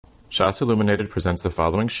Shas Illuminated presents the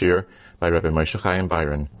following shir by Rabbi Moshe and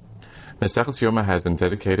Biron. Mesechus Yoma has been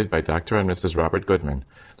dedicated by Dr. and Mrs. Robert Goodman.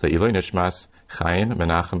 Le'iloi nishmas Chaim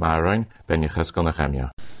Menachem Aaron ben Yecheskel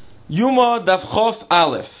Nehemiah. Yoma Daf Chof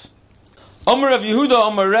Aleph. Omer Rav Yehuda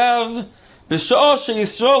Omer Rav B'sha'ah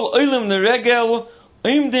sheYisrael olim neregel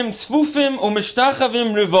oimdim tzfufim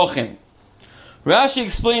u'mishtachavim revochim. Rashi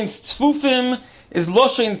explains tzfufim is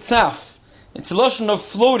loshen tzaf. It's a loshen of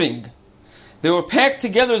floating. They were packed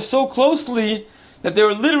together so closely that they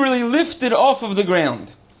were literally lifted off of the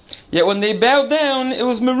ground. Yet when they bowed down, it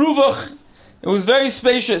was meruvach. It was very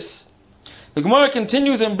spacious. The Gemara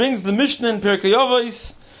continues and brings the Mishnah in Pirkei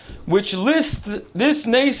Avos, which lists this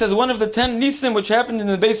nes as one of the 10 nisim which happened in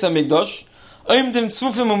the Beis HaMikdash. Oimdim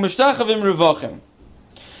tzfufim u'mishtachavim revochim.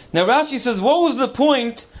 Now Rashi says, what was the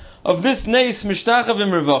point of this nes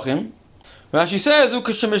mishtachavim revochim? Rashi says,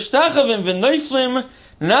 u'kashemishtachavim v'noiflim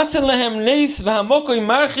nasen lehem nes v'hamokoi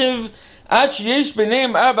marchiv ad sheyesh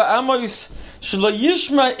b'neim arba amos shelo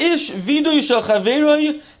yishma ish vidui shel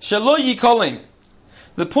chaveroi shelo yikolin.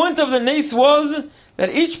 The point of the nes was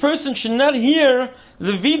that each person should not hear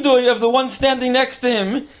the vidui of the one standing next to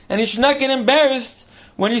him, and he should not get embarrassed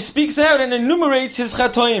when he speaks out and enumerates his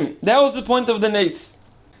chatoim. That was the point of the nes.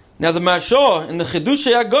 Now the Moshe in the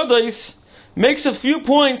Chidushei Agodos makes a few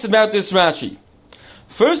points about this Rashi.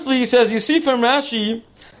 Firstly, he says, you see from Rashi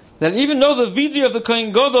that even though the vidui of the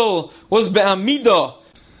Kohen Gadol was be'amida,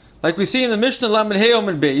 like we see in the Mishnah Lamed Hey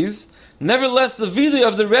Omer Beis, nevertheless the vidui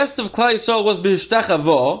of the rest of Klal Yisrael was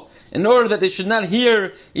be'ishtachavo, in order that they should not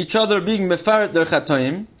hear each other being mefaret their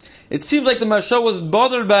chatoim. It seems like the Moshe was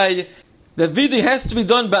bothered by that vidui has to be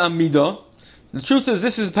done be'amida. The truth is,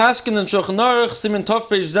 this is Paskin and Shulchan Aruch, Siman Tov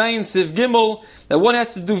Reish Zayin, Sif Gimel, that one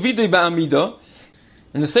has to do vidui ba'amida.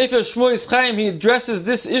 In the Sefer Shmuel Chaim, he addresses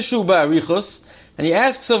this issue ba'arichos, and he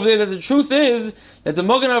asks over there that the truth is that the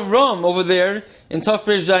Mogen Avram over there in Tov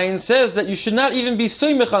Reish Zayin says that you should not even be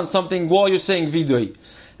soymech on something while you're saying vidui.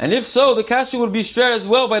 And if so, the kasha would be straight as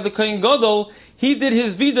well by the Kohen Gadol. He did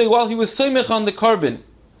his vidui while he was soymech on the carbon.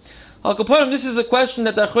 Al Kaparim, this is a question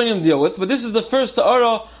that the Achronim deal with, but this is the first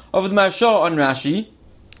ta'ara of the Moshe on Rashi.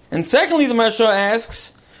 And secondly, the Moshe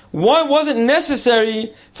asks, why was it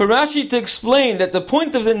necessary for Rashi to explain that the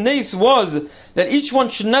point of the nes was that each one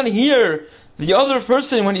should not hear the other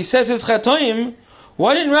person when he says his chatoim?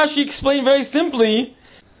 Why didn't Rashi explain very simply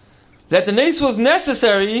that the nes was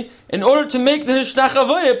necessary in order to make the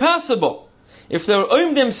hishtachavoyah possible? If they were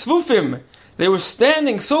oimdim svufim, they were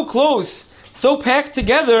standing so close, so packed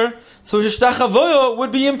together, so hishtachavoyah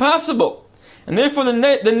would be impossible. And therefore the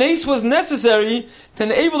nes was necessary to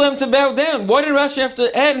enable them to bow down. Why did Rashi have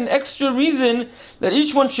to add an extra reason that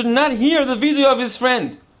each one should not hear the vidui of his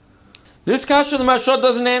friend? This kasha the Moshe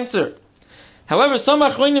doesn't answer. However, some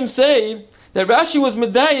Achronim say that Rashi was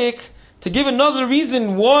medayik to give another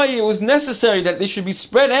reason why it was necessary that they should be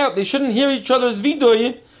spread out, they shouldn't hear each other's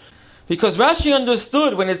vidui, because Rashi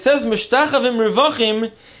understood when it says mishtachavim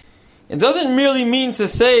revochim, it doesn't merely mean to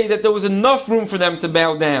say that there was enough room for them to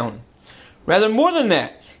bow down. Rather, more than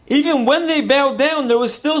that, even when they bowed down, there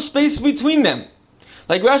was still space between them.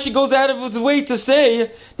 Like Rashi goes out of his way to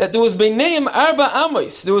say that there was beineim arba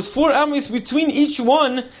amos, there was 4 amos between each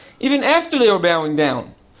one, even after they were bowing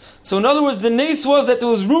down. So in other words, the nes was that there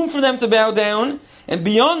was room for them to bow down, and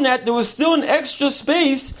beyond that, there was still an extra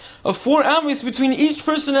space of 4 amos between each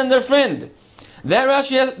person and their friend. That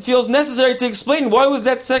Rashi feels necessary to explain why was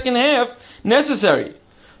that second half necessary.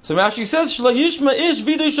 So Rashi says, "Shelo yishma ish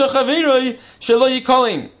vidui shel chaveroi shelo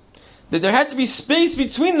yikolin," that there had to be space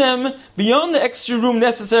between them beyond the extra room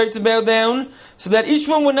necessary to bow down, so that each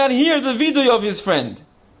one would not hear the vidui of his friend.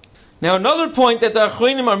 Now, another point that the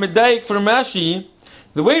Achronim are medayik from Rashi,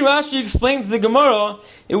 the way Rashi explains the Gemara,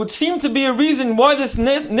 it would seem to be a reason why this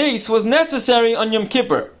nes was necessary on Yom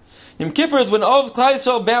Kippur. Yom Kippur is when all of Klal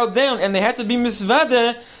Yisrael bowed down and they had to be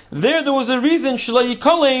misvada. There was a reason, shelo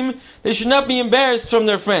yikolim, they should not be embarrassed from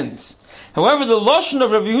their friends. However, the lashon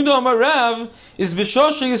of Rav Yehuda Amar Rav is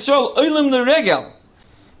b'sha'ah sheYisrael olim neregel,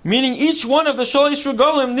 meaning each one of the shalish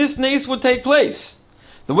regalim, this nes would take place.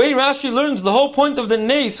 The way Rashi learns, the whole point of the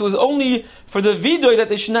nes was only for the vidui, that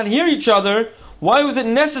they should not hear each other. Why was it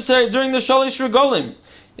necessary during the shalish regalim?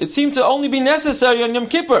 It seemed to only be necessary on Yom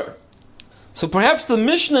Kippur. So perhaps the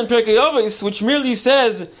Mishnah in Pirkei Avos, which merely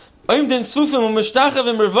says oimdim tzfufim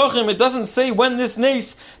u'mishtachavim revochim, it doesn't say when this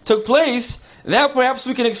nes took place. That perhaps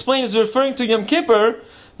we can explain is referring to Yom Kippur,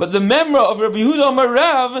 but the memra of Rabbi Yehuda Amar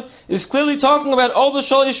Rav is clearly talking about all the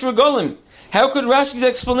shalish regalim. How could Rashi's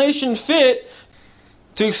explanation fit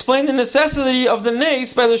to explain the necessity of the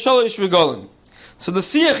nes by the shalish regalim? So the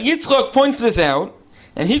Siach Yitzchak points this out,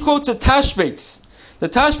 and he quotes a Tashbetz. The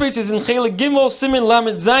Tashbetz is in Chelik Gimel, Simin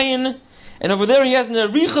Lamed Zayin, and over there he has an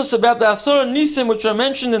arichos about the Asar Nisim, which are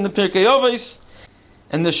mentioned in the Pirkei Avos.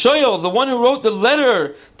 And the Shoyal, the one who wrote the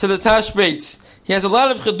letter to the Tashbetz, he has a lot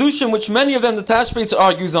of Chedushim, which many of them the Tashbetz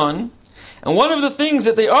argues on. And one of the things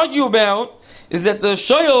that they argue about is that the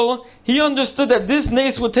Shoyal, he understood that this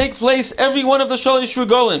nace would take place every one of the Shalish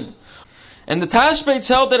Regolim. And the Tashbetz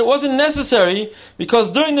held that it wasn't necessary, because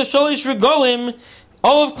during the Shalish Regolim,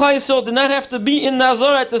 all of Klal Yisrael did not have to be in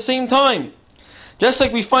Nazar at the same time. Just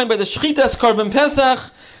like we find by the Shchitas Karban Pesach,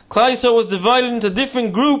 Klal Yisrael was divided into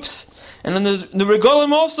different groups, and then the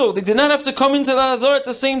Regolim also, they did not have to come into the Nazar at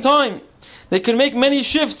the same time. They could make many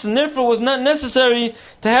shifts, and therefore it was not necessary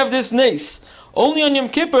to have this nace. Only on Yom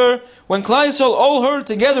Kippur, when Klal Yisrael all heard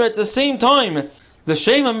together at the same time, the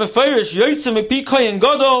Shem HaMefarish Yotzei Mipi Kohen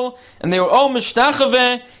Gadol, and they were all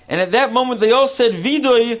Mishtachaveh, and at that moment they all said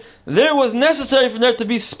Vidoy, there was necessary for there to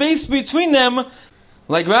be space between them.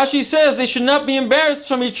 Like Rashi says, they should not be embarrassed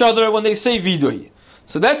from each other when they say Vidoy.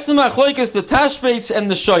 So that's the Machloikas, the Tashbetz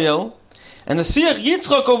and the Shoyel. And the Siach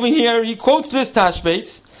Yitzchak over here, he quotes this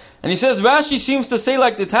Tashbetz, and he says Rashi seems to say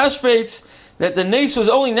like the Tashbetz, that the nace was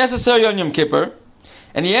only necessary on Yom Kippur.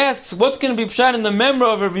 And he asks, what's going to be pshat in the member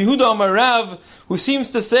of Rabbi Yehuda Amar Rav, who seems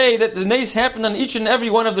to say that the nace happened on each and every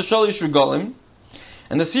one of the Shalish Regalim.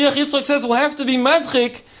 And the Siach Yitzchak says, we'll have to be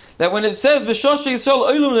madchik, that when it says, B'shosh Yisrael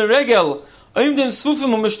oilum leregel, oimdim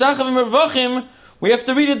tzfufim u'mishtachavim ervachim, we have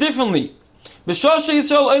to read it differently. B'shosh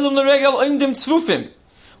Yisrael oilum leregel, oimdim tzfufim.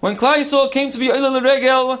 When Klal Yisrael came to be oilum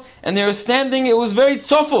leregel, and they were standing, it was very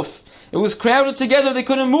tzofuf. It was crowded together, they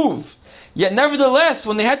couldn't move. Yet nevertheless,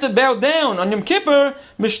 when they had to bow down on Yom Kippur,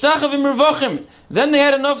 mishtachavim revachim, then they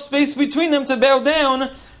had enough space between them to bow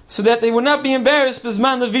down, so that they would not be embarrassed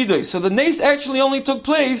b'zman the So the nace actually only took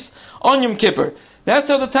place on Yom Kippur. That's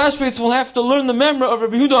how the Tashbetz will have to learn the memra of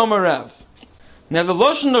Rabbi Yehuda Amar Rav. Now the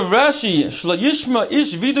lashon of Rashi, shlo yishma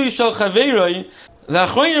ish vidoy shel chaveiroi, the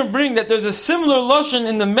Achronim bring that there's a similar lashon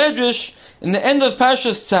in the Medrash in the end of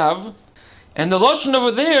Parshas Tzav. And the lashon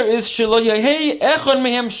over there is shelo yehei echon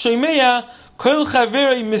mehem shomeya kol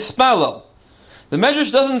chaverei mispalal. The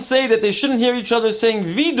Medrash doesn't say that they shouldn't hear each other saying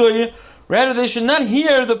vidoy, rather they should not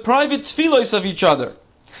hear the private tfilos of each other.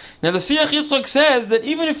 Now the Siach Yitzchak says that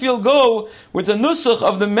even if you'll go with the nusach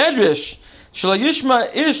of the Medrash, shelo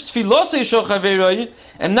yishma ish tfilosei shel chaverei,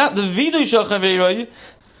 and not the vidoy shel chaverei,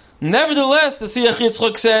 nevertheless the Siach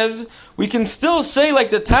Yitzchak says we can still say like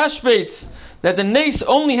the Tashbetz, that the nace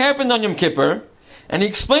only happened on Yom Kippur, and he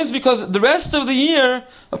explains because the rest of the year,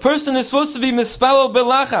 a person is supposed to be mispalel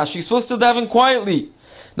belachash, he's supposed to daven quietly.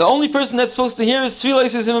 The only person that's supposed to hear his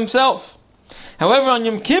tefillos is him himself. However, on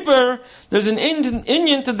Yom Kippur, there's an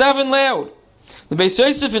inyan to daven loud. The Beis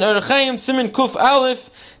Yosef in Orach Chaim, Siman Kuf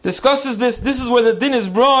Aleph, discusses this. This is where the din is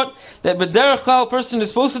brought, that b'derech klal, person is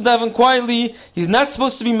supposed to daven quietly, he's not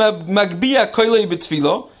supposed to be magbia koilei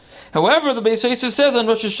b'tfilo. However, the Beis Yosef says on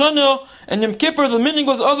Rosh Hashanah and Yom Kippur, the meaning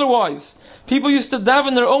was otherwise. People used to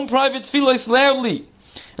daven their own private tefillos loudly.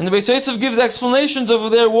 And the Beis Yosef gives explanations over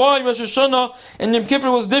there why Rosh Hashanah and Yom Kippur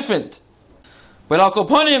was different. But Al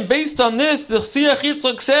Kopanim, based on this, the Siach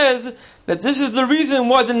Yitzchak says that this is the reason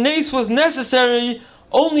why the nace was necessary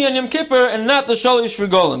only on Yom Kippur and not the Shalish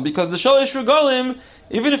Regalim. Because the Shalish Regalim,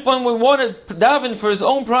 even if one would want to daven for his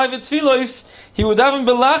own private tefillos, he would daven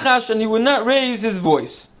belachash and he would not raise his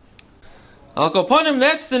voice. Al Kopanim,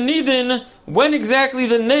 that's the nidin when exactly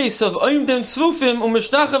the nace of Oimdem Tzvufim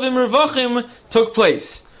U'Mishtachavim Revachim took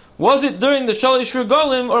place. Was it during the Shalish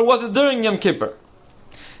Regalim or was it during Yom Kippur?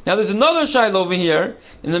 Now there's another shaila over here.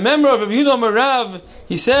 In the member of Rabbi Yehuda Amar Rav,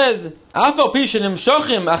 he says, Afal Pishin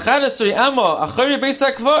Imshachim Achadesri Amma Achari Beis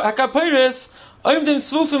HaKapiris Oimdem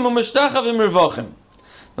Tzvufim U'Mishtachavim Revachim.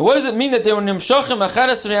 Now what does it mean that they were Nimshachim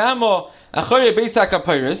Achadesri Amma Achari Beis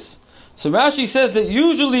HaKapiris? So Rashi says that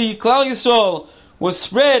usually Klal Yisrael was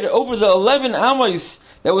spread over the 11 Amos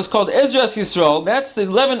that was called Ezras Yisrael. That's the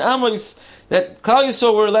 11 Amos that Klal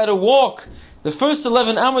Yisrael were allowed to walk, the first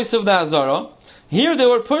 11 Amos of the Hazara. Here they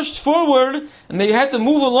were pushed forward and they had to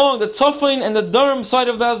move along the Tzofin and the Durham side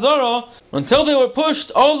of the Hazara until they were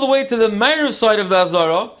pushed all the way to the Meir side of the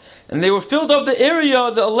Hazara, and they were filled up the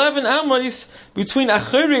area, the 11 Amos, between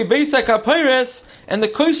Achari Beis HaKapiris and the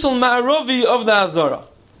Koisel Ma'aravi of the Hazara.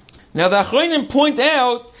 Now the Achronim point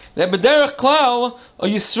out that B'derech Klal, or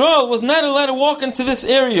Yisrael, was not allowed to walk into this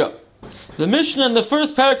area. The Mishnah in the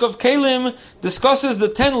first parak of Kalim discusses the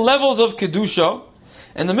 10 levels of Kedusha,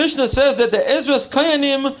 and the Mishnah says that the Ezras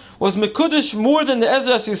Kayanim was Mekudesh more than the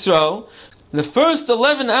Ezras Yisrael. The first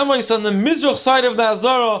 11 Amos on the Mizrach side of the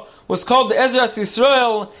Hazara was called the Ezras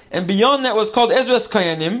Yisrael, and beyond that was called Ezras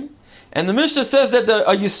Kayanim. And the Mishnah says that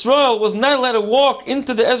a Yisrael was not allowed to walk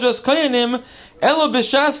into the Ezras Koyanim elo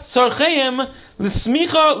b'shas tzarcheim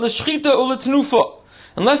l'smicha l'shchita u'letnufa,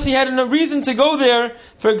 unless he had a reason to go there,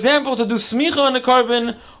 for example, to do smicha on the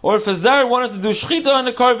carbon, or if a zar wanted to do shchita on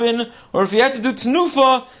the carbon, or if he had to do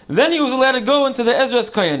tnufa, then he was allowed to go into the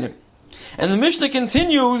Ezras Koyanim. And the Mishnah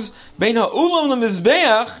continues, Bein ha'ulam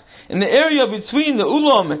l'mizbeach, in the area between the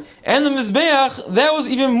ulam and the mizbeach, that was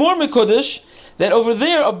even more mekudesh, that over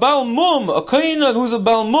there a Baal Mum, a Kohen who's a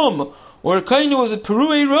Baal Mum, or a Kohen who was a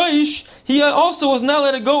Perui Roish, he also was not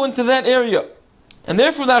allowed to go into that area. And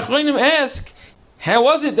therefore the Achronim ask, how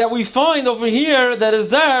was it that we find over here that a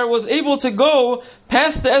Zar was able to go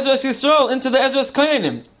past the Ezras Yisrael into the Ezras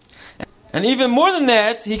Koyanim? And even more than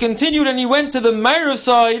that, he continued and he went to the Meirav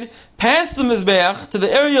side, past the Mizbeach, to the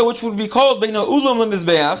area which would be called Bein ha'ulam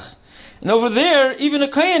l'mizbeach. And over there, even a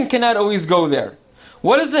Kohen cannot always go there.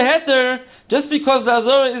 What is the heter? Just because the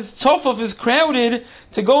Azara is tofuf, is crowded,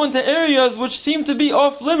 to go into areas which seem to be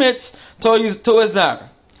off limits to a Zar.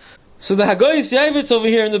 So the Hagoyis Yavitz over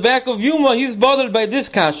here in the back of Yoma, he's bothered by this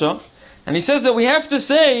kasha, and he says that we have to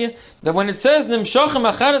say that when it says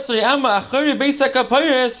Nimshachem achar amma achari beis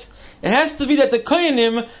hakaparis, it has to be that the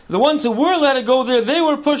Koyanim, the ones who were allowed to go there, they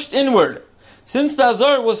were pushed inward. Since the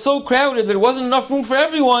Azar was so crowded, there wasn't enough room for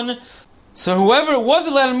everyone, so whoever was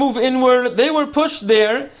allowed to move inward, they were pushed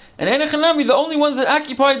there, and Enechanami, the only ones that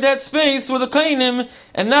occupied that space were the Koyanim,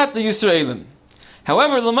 and not the Yisraelim.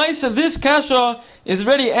 However, Lamaisa, this kasha is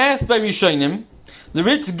already asked by Rishonim. The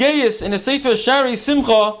Ritz Geius in a Sefer Shari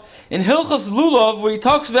Simcha, in Hilchas Lulav, where he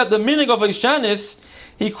talks about the minig of Aishanis,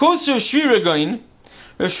 he quotes Rav Shri Regain.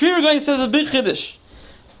 Rav Shri Regain says a big chiddush.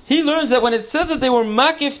 He learns that when it says that they were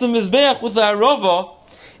makif the Mizbeach with the Arava,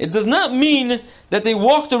 it does not mean that they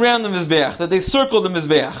walked around the Mizbeach, that they circled the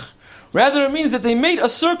Mizbeach. Rather, it means that they made a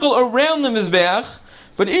circle around the Mizbeach,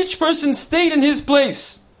 but each person stayed in his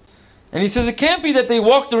place. And he says it can't be that they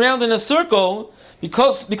walked around in a circle,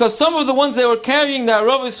 because some of the ones that were carrying the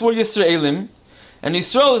Aravis were Yisraelim, and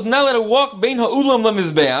Yisrael is not allowed to walk bein ha'ulam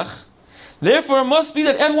l'mizbeach. Therefore, it must be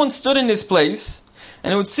that everyone stood in his place,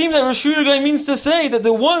 and it would seem that Rosh Hashanah means to say that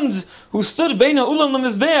the ones who stood bein ha'ulam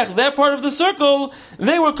l'mizbeach, that part of the circle,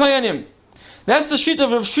 they were Koyanim. That's the sheet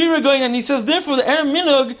of Rav Shira going, and he says, therefore, the Er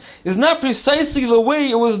Minug is not precisely the way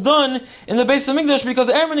it was done in the Beis HaMikdash,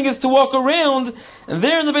 because Er Minug is to walk around, and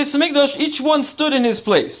there in the Beis HaMikdash, each one stood in his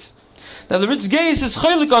place. Now, the Ritz Geis is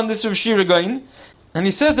chaylik on this Rav Shira going, and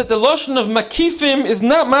he says that the Lashon of Makifim is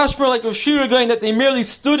not mashmer like Rav Shira going, that they merely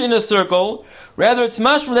stood in a circle, rather it's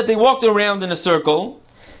mashmer that they walked around in a circle.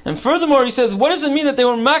 And furthermore, he says, what does it mean that they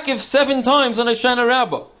were makif 7 times on Hoshana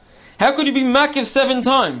Rabbah? How could you be makif 7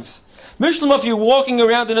 times? Mishlama, if you're walking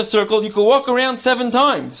around in a circle, you could walk around 7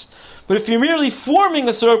 times. But if you're merely forming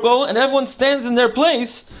a circle and everyone stands in their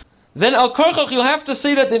place, then al karchach you'll have to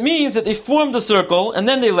say that it means that they formed a circle and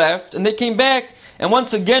then they left and they came back and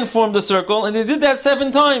once again formed a circle and they did that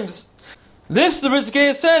 7 times. This, the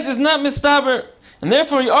Ritzgeya says, is not mistaber, and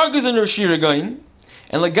therefore he argues in Rosh Hashanah.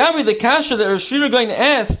 And Lagabi, the kasha that Rosh Hashanah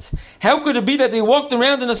asked, how could it be that they walked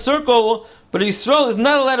around in a circle, but Yisrael is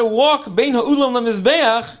not allowed to walk bein ha'ulam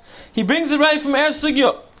l'mizbeach? He brings it right from Er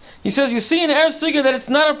Sugya. He says, you see in Er Sugya that it's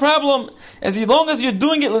not a problem. As long as you're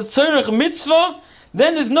doing it l'tzarech mitzvah,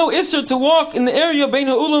 then there's no isser to walk in the area bein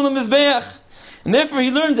ha'ulam l'mizbeach. And therefore he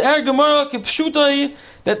learns Er Gemara kipshutai,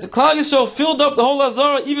 that the Klal Yisrael filled up the whole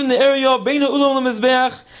Azara, even the area bein ha'ulam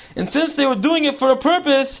l'mizbeach. And since they were doing it for a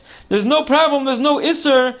purpose, there's no problem, there's no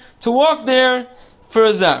isser to walk there for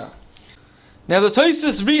a zar. Now the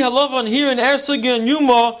Tosfos Ri Halavan here in Er Sugya and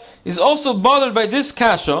Yoma is also bothered by this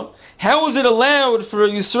kasha. How is it allowed for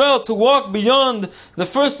Yisrael to walk beyond the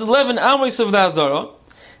first 11 amos of the Azara?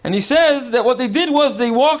 And he says that what they did was they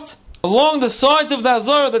walked along the sides of the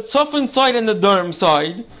Azara, the Tzofin side and the Durm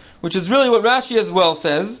side, which is really what Rashi as well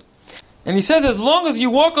says. And he says as long as you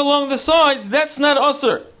walk along the sides, that's not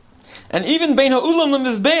usher. And even bein ha'ulam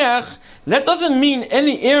l'mizbeach, that doesn't mean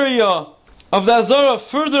any area of the Azara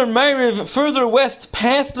further Ma'ariv, further west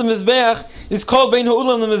past the Mizbeach is called bein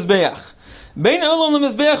ha'ulam l'mizbeach. Bein ha'ulam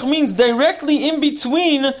l'mizbeach means directly in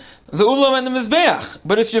between the ulam and the Mizbeach.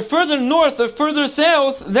 But if you're further north or further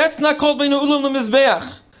south, that's not called bein ha'ulam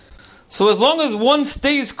l'mizbeach. So as long as one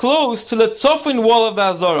stays close to the Tzofin wall of the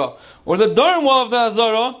Azara, or the Darm wall of the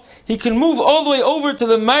Azara, he can move all the way over to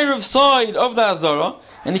the Ma'ariv side of the Azara,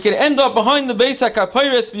 and he can end up behind the Beis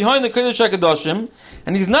HaKapiris, behind the Kodesh HaKadoshim,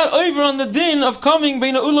 and he's not over on the din of coming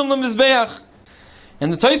Bein ha'ulam l'mizbeach.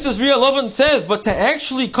 And the Tosfos Ri Halavan says, but to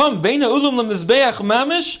actually come Bein ha'ulam l'mizbeach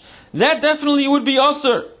mamish, that definitely would be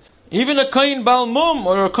usher. Even a Kohen Baal Mum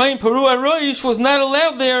or a Kohen Peru Aroish was not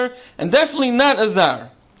allowed there, and definitely not a zar.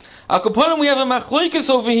 Akaponim, we have a machlokes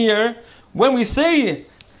over here when we say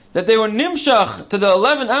that they were nimshach to the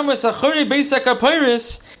 11 amos achari beis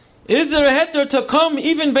hakapiris. Is there a heter to come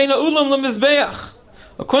even bein ha'ulam lemizbeach?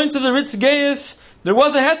 According to the Ritz Geius, there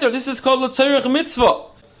was a heter. This is called l'tzarich mitzvah.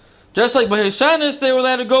 Just like by Hishanis, they were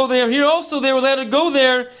allowed to go there. Here also, they were allowed to go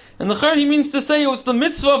there. And the Chari means to say it was the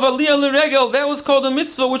mitzvah of Aliyah l'regel. That was called a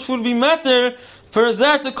mitzvah, which would be matter for a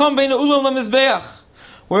zar to come bein ha'ulam lemizbeach.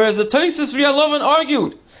 Whereas the Tosfos B'Yalovin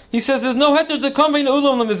argued. He says there's no heter to come bein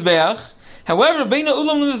ha'ulam lemizbeach. However, bein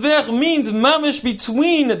ha'ulam lemizbeach means mamish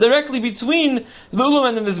directly between the ulam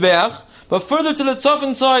and the mizbeach. But further to the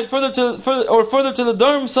tzofin side, further to the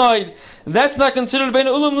darm side, that's not considered bein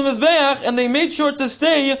ha'ulam lemizbeach, and they made sure to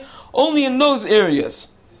stay only in those areas.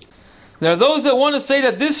 There are those that want to say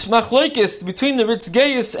that this machlokes between the Ritz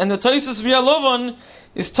Geius and the Tosfos B'Yalovin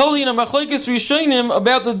is totally in a machlokes rishonim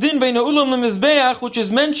about the din bein ha'ulam lemizbeach, which is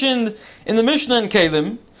mentioned in the Mishnah in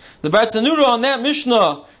Kelim. The Bartanura on that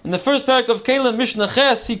Mishnah, in the first parak of Kelim, Mishnah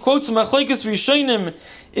Ches, he quotes machlokes rishonim.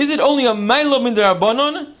 Is it only a ma'ila min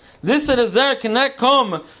derabanan? This that a zar cannot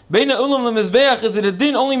come bein ha'ulam lemizbeach, is it a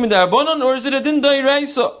din only min derabanan, or is it a din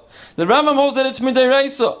d'oraisa? The Rambam holds that it's min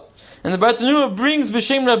d'oraisa, and the Bartanura brings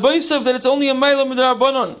b'shem Rabbi that it's only a ma'ila min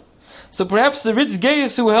derabanan. So perhaps the Ritz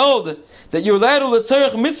Geius who held that you're allowed to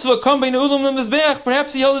l'tzarich mitzvah come bein ha'ulam lemizbeach,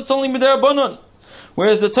 perhaps he held it's only min derabanan.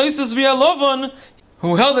 Whereas the Tosfos B'Yalovin,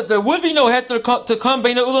 who held that there would be no heter to come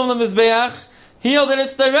bein ha'ulam lemizbeach, he held that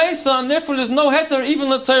it's d'oraisa, and therefore there's no heter even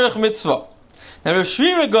l'tzarich mitzvah. Now Rav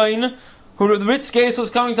Shri Gaon, who the Ritz Geius was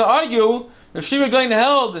coming to argue, Rav Shri Gaon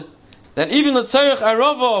held that even l'tzarich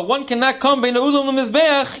arava, one cannot come bein ha'ulam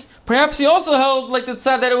lemizbeach. Perhaps he also held like the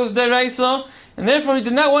tzad that it was d'oraisa, and therefore he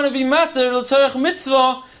did not want to be matter l'tzarich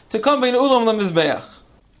mitzvah to come bein ha'ulam lemizbeach.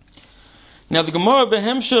 Now the Gemara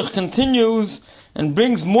Behemshech continues and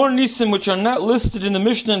brings more nisim which are not listed in the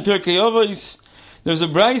Mishnah and Pirkei Avos. There's a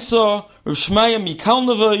Braisa, Rav Shmaya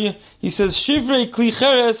Mikalnavai. He says, Shivrei kli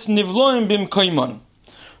cheres nivloim bim koiman.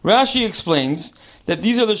 Rashi explains that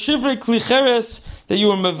these are the Shivrei kli cheres that you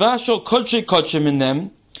are mevashal kodshe kodshim in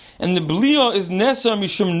them, and the bliya is nesar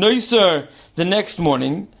mishum noiser the next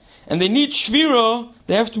morning, and they need shvira,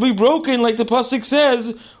 they have to be broken, like the pasuk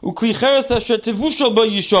says, ukli cheres asher tevushal ba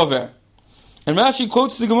yishover. And Rashi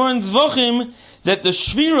quotes the Gemara in Zvachim that the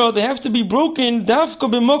shvira, they have to be broken dafka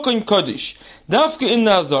b'mokim kodesh, dafka in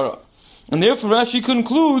the Azara. And therefore Rashi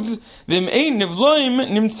concludes, v'im ein nevloim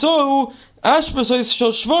nimtzou ashpasois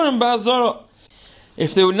shel shvarim ba'azara.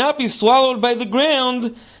 If they would not be swallowed by the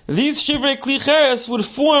ground, these shivrei kli cheres would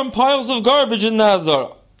form piles of garbage in the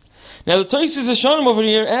Azara. Now the Tosfos Hashanim over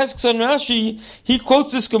here asks on Rashi, he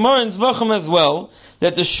quotes this Gemara in Zvachim as well,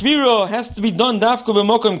 that the shvira has to be done dafka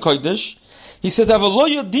b'mokim kodesh. He says,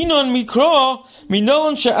 "Avaloya dinon mikra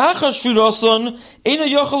minolan she'achas shvirason ena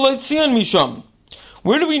yochel loitzian misham."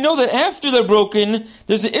 Where do we know that after they're broken,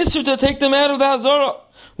 there's an issur to take them out of the Hazara?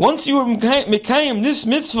 Once you were mekayim this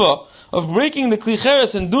mitzvah of breaking the kli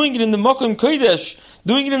cheres and doing it in the Mokum Kodesh,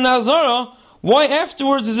 doing it in the Hazara, why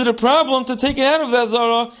afterwards is it a problem to take it out of the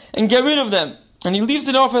Hazara and get rid of them? And he leaves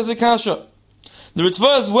it off as a kasha. The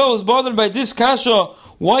Ritva as well is bothered by this kasha.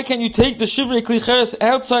 Why can't you take the shivrei kli cheres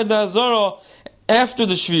outside the Hazara after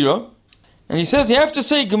the shvira? And he says you have to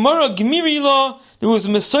say Gemara Gemiri law. There was a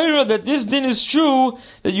Mesorah that this din is true,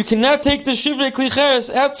 that you cannot take the shivrei kli cheres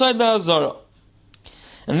outside the Hazara.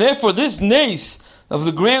 And therefore this nace of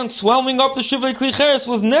the ground swallowing up the shivrei kli cheres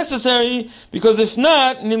was necessary, because if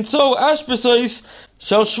not, nimtzo ashpesois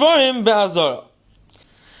shel shvarim be'Hazara.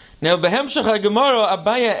 Now Behemshach HaGemara,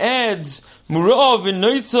 Abaya adds Mura'ah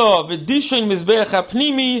v'noitza v'dishain mizbeach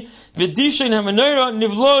ha'pnimi v'dishain ha'menorah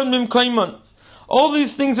nivlo mimkaiman. All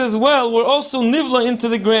these things as well were also nivla into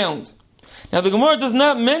the ground. Now the Gemara does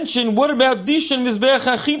not mention what about dishain mizbeach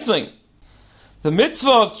ha'chitzain. The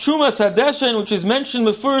mitzvah of Trumas HaDeshen, which is mentioned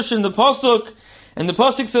before in the Pasuk, and the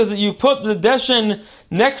Pasuk says that you put the Deshen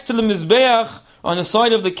next to the Mizbeach on the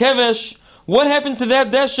side of the Kevesh. What happened to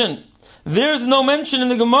that Deshen? There's no mention in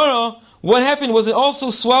the Gemara. What happened? Was it also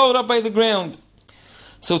swallowed up by the ground?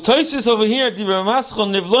 So Tosfos over here, Dibra Maschal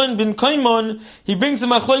Nivloin bin Kaimon, he brings the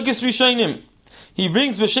Machlokes Rishonim. He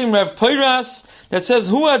brings B'Shem Rav Poiras that says,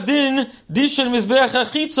 Hu Adin Dishan Mizbeach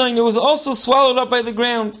HaChitzain, it was also swallowed up by the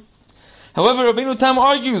ground. However, Rabbeinu Tam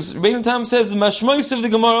argues. Rabbeinu Tam says the mashmois of the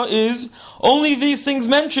Gemara is only these things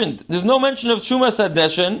mentioned. There's no mention of Trumas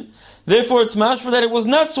HaDeshen. Therefore, it's mashma that it was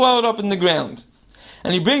not swallowed up in the ground.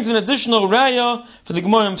 And he brings an additional raya for the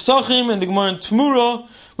Gemara in Psachim and the Gemara in Tmura,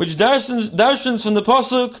 which darshans from the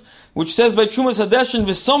Pasuk, which says by Trumas HaDeshen,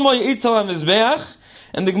 V'somoy ital HaMizbeach,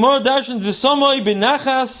 and the Gemara darshans, V'somoy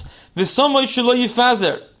binachas, V'somoy shelo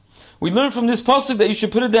yifazer. We learn from this pasuk that you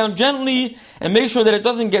should put it down gently and make sure that it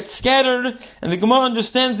doesn't get scattered. And the Gemara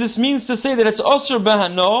understands this means to say that it's osur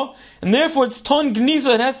bahano, and therefore it's ton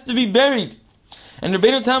gniza, it has to be buried. And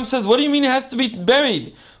Rabbeinu Tam says, what do you mean it has to be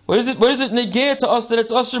buried? What is it negate to us that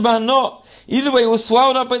it's osur bahano? Either way, it was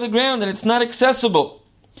swallowed up by the ground and it's not accessible.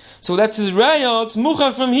 So that's his raya. It's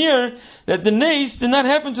mucha from here that the nes did not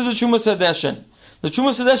happen to the Trumas Hadeshin. The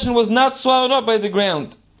Trumas Hadeshin was not swallowed up by the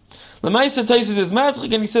ground. Lamaisa Taisus is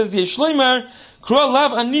matrik, and he says Yeshleimar Kra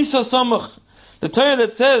Lav Anisa Samach. The Torah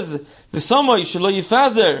that says the Samay Shelo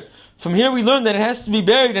Yifazer. From here we learn that it has to be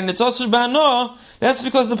buried and it's Asur Ba'ana. That's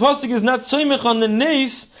because the pasuk is not soymech on the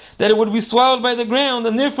nes that it would be swallowed by the ground,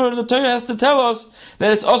 and therefore the Torah has to tell us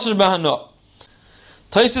that it's Asur Ba'ana.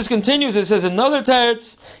 Taisus continues, it says another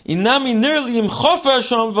teretz, Inami nirli im chofer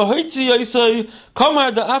sham v'hoitzi yisai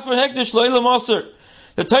kamar da afer hekdesh lo'ilam aser.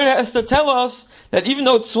 The Torah has to tell us that even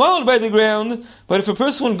though it's swallowed by the ground, but if a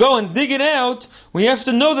person would go and dig it out, we have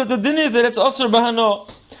to know that the din is that it's Asur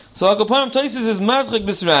B'hana. So Akaparam Taisus is matchik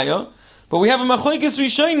this raya, but we have a machlokes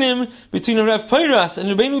rishonim between Rav Peiras and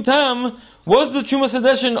Rabbeinu Tam. Was the Trumas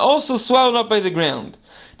Hadeshin also swallowed up by the ground?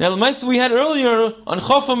 Now the Maisa we had earlier on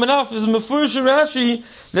Chaf Manaf is a Mefurish Rashi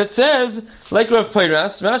that says, like Rav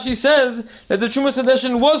Peiras, Rashi says that the Trumas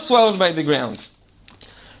Hadeshin was swallowed by the ground.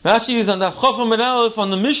 Rashi is on the Chaf Manaf on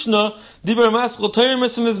the Mishnah, Diber Maskal Torah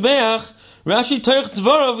Mizbeach. Rashi Toich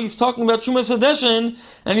Dvarav, he's talking about Trumas Hadeshin,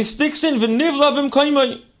 and he sticks in V'nivla bim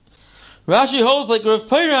kaimai. Rashi holds like Rav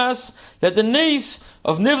Peiras that the nes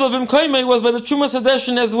of Nivla bim kaimai was by the Trumas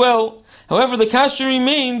Hadeshin as well. However, the kasha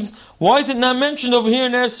remains, why is it not mentioned over here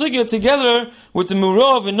in our sugya together with the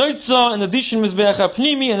Murav and Noitza and the Dishin Mizbeach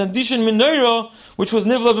HaPnimi and the Dishin Menorah, which was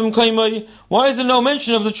Nivla bim kaimai? Why is there no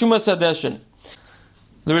mention of the Trumas Hadeshin?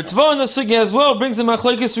 The Ritva in the sugya as well brings a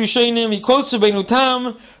machlokes rishonim. He quotes Rabbeinu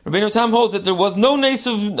Tam. Rabbeinu Tam holds that there was no nes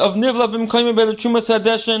of Nivla bim kaimai by the Trumas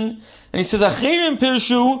Hadeshin, and he says Achirim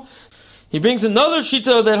Pirshu. He brings another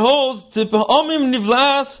shita that holds to pa'amim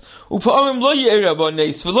nivlas upa'amim lo ye'era ba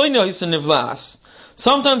nes v'lo nehisa nivlas.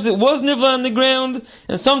 Sometimes it was nivla on the ground,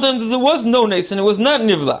 and sometimes there was no nes and it was not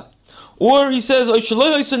nivla. Or he says oishlo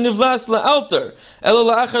nehisa nivlas la'alter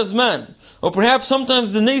ela la'achar zman. Or perhaps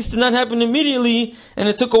sometimes the nes did not happen immediately, and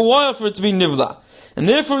it took a while for it to be nivla. And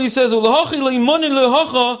therefore he says therefore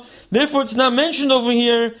it's not mentioned over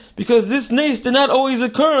here because this nes did not always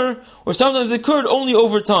occur, or sometimes it occurred only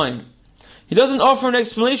over time. He doesn't offer an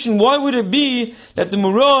explanation. Why would it be that the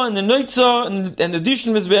Murah and the Noitza and the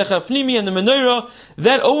Dishin Mizbeach HaPnimi and the Menorah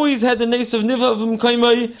that always had the nes of Nivla bim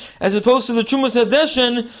kaimai, as opposed to the Trumas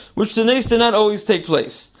Hadeshin, which the nes did not always take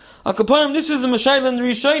place? Akaparim, this is the Mashayla and the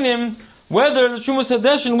Rishonim, whether the Trumas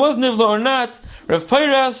Hadeshin was Nivla or not. Rav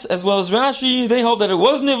Peiras, as well as Rashi, they hold that it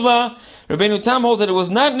was Nivla. Rabbeinu Tam holds that it was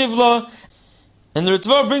not Nivla. And the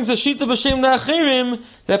Ritva brings a shita b'shem da'achirim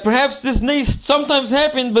that perhaps this nes sometimes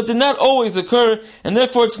happened but did not always occur, and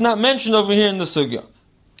therefore it's not mentioned over here in the sugya.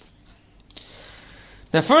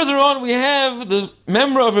 Now further on we have the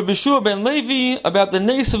member of Rabbi Shua ben Levi about the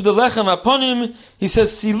nes of the lechem aponim. He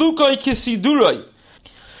says silukai kisidurai.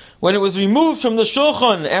 When it was removed from the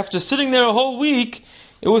shulchan after sitting there a whole week,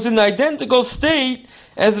 it was in the identical state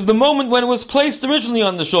as of the moment when it was placed originally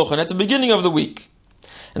on the shulchan at the beginning of the week.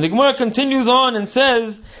 And the Gemara continues on and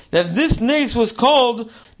says that this nes was called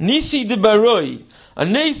Nisi de Baroi, a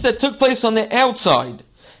nes that took place on the outside,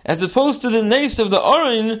 as opposed to the nes of the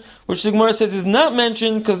Aron, which the Gemara says is not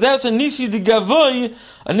mentioned, because that's a Nisi de Gavoi,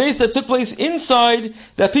 a nes that took place inside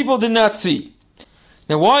that people did not see.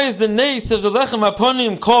 Now why is the nes of the Lechem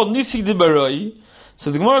Aponim called Nisi de Baroi? So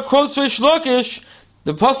the Gemara quotes Reish Lakish,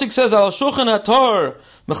 the pasuk says Al Shulchan Atar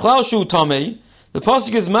Mechlal Shu Tamei. The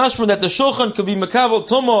pasuk is mashma that the shulchan could be mekabel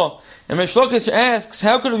tumah, and Reish Lakish asks,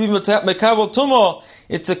 how could it be mekabel tumah?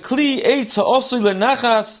 It's a kli eitz ha'osui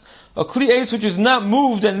lenachas, a kli eitz which is not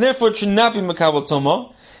moved, and therefore it should not be mekabel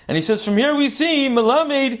tumah. And he says, from here we see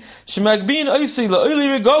melamed shemagbin oisei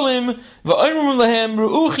la'oli regalim va'oimrim lahem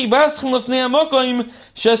ru'uchi baschim lefnei hamakoim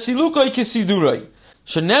she'asilukai kisidurai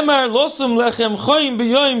shenemar losum lechem choyim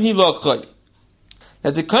b'yoyim hilachai.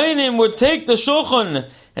 That the Kohanim would take the shulchan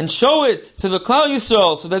and show it to the Klal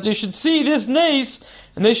Yisrael so that they should see this nes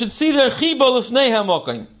and they should see their chiba lefnei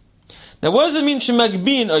hamakoim. Now what does it mean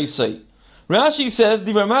shemagbin oisei? Rashi says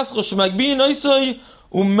Dibar Maskal shemagbin oisei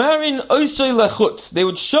umarin oisei lachutz. They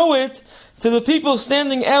would show it to the people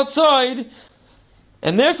standing outside,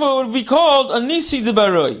 and therefore it would be called a nisi de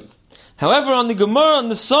baroi. However, on the Gemara on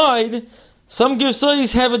the side, some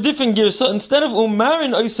girsayis have a different girsa. Instead of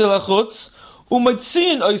umarin oisei lachutz,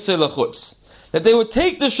 umaitziin oisei lachutz. That they would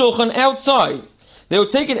take the shulchan outside. they would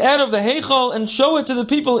take it out of the Heichal and show it to the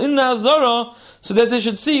people in the Azara so that they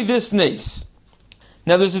should see this nes.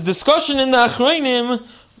 Now there's a discussion in the Achreinim,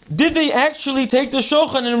 did they actually take the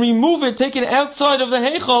Shulchan and remove it, take it outside of the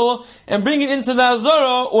Heichal and bring it into the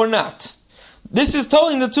Azara or not? This is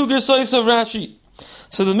telling the two Gersois of Rashi.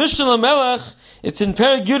 So the Mishnah Lamelech, it's in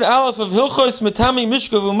Perek Yud Aleph of Hilchos Metami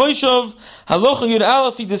Mishkav U'Moishav, Halacha Yud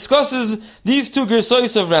Aleph, he discusses these two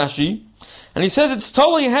Gersois of Rashi, and he says it's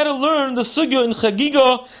totally how to learn the Sugya in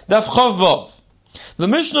Chagiga Daf Chav Vav. The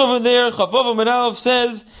Mishnah over there, Chav Vav Amud Aleph,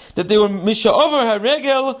 says that they were Misha'over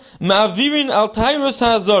HaRegel Ma'avirin Al Tairus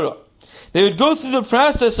HaAzara. They would go through the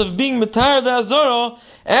process of being Matar the Azara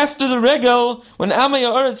after the Regel, when Amay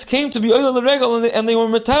Ha'aretz came to be Oila the Regel, and they were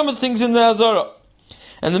Matar with things in the Azara.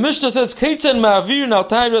 And the Mishnah says, Keitzen Ma'avirin Al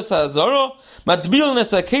Tairus HaAzara, Matbil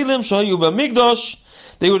Nes HaKelim Shahayu B'Migdosh.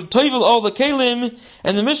 They would toivel all the kelim,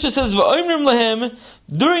 and the Mishnah says, V'oimrim lahem,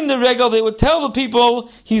 during the regal they would tell the people,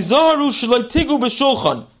 Hizaharu shloi tigu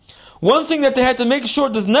b'shulchan. One thing that they had to make sure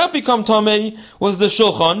does not become tamei was the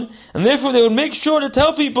shulchan, and therefore they would make sure to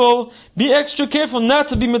tell people, be extra careful not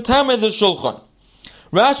to be metamei the shulchan.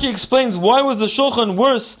 Rashi explains why was the shulchan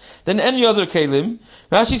worse than any other kelim.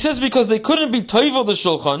 Rashi says because they couldn't be toivel the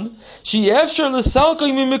shulchan. She efshar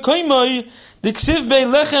l'salkoi mimikoimoi, diksiv bei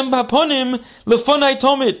lechem haponim lefonai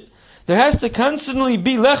tomid. There has to constantly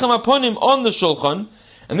be lechem haponim on the shulchan,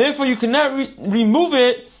 and therefore you cannot remove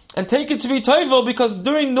it and take it to be toivel, because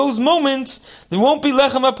during those moments there won't be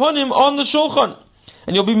lechem haponim on the shulchan,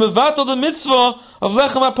 and you'll be mevatel the mitzvah of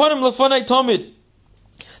lechem haponim lefonai tomid.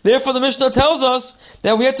 Therefore the Mishnah tells us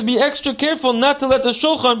that we have to be extra careful not to let the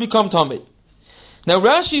shulchan become tamid. Now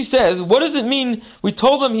Rashi says, what does it mean? We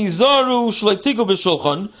told them Hizaru shleitigu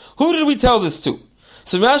b'shulchan. Who did we tell this to?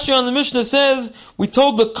 So Rashi on the Mishnah says, we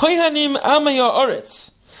told the kohanim amei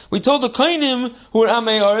ha'aretz. We told the kohanim who are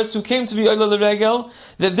amei ha'aretz, who came to be Oila l'Regel,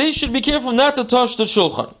 that they should be careful not to touch the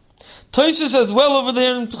shulchan. Tosfos as well over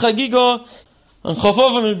there in Chagiga, and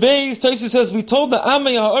Chafavim and Beis, Tosfos says, we told the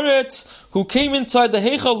amei ha'aretz who came inside the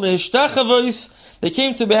Heichal lehishtachavos, they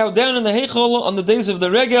came to bow down in the Heichal on the days of the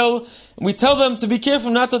Regel, and we tell them to be careful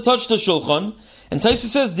not to touch the shulchan. And Tosfos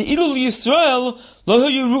says, the Ilul Yisrael lo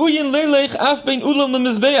hayu ruyin leilech af bein ulam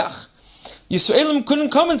lemizbeach. Yisraelim couldn't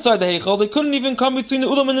come inside the Heichal, they couldn't even come between the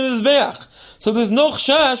ulam and the mizbeach. So there's no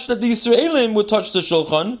chashash that the Yisraelim would touch the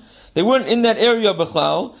shulchan. They weren't in that area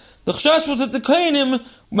b'chlal. The chashash was that the kohanim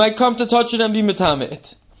might come to touch it and be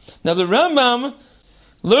metameh. Now the Rambam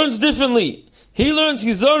learns differently. He learns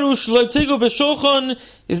Hizaru shleitigu b'shulchan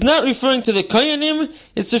is not referring to the kohanim,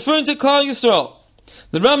 it's referring to Klal Yisrael.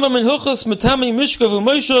 The Rambam in Hilchos Metami Mishkav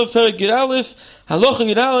U'Moishav Perek Yud Aleph,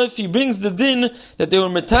 Halacha Yud Aleph, he brings the din that they were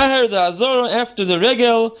metaher the Azara after the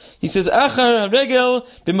Regel. He says, Achar HaRegel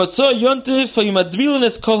b'matzah yontif hayimadbilin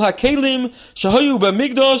es kol hakelim shahayu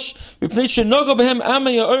b'migdosh v'pnei shenoga b'hem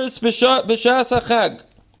amei ha'aretz b'shas hachag.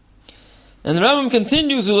 And the Rambam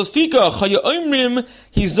continues, Ulafika chayoimrim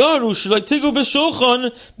hizaru shleitigu b'shulchan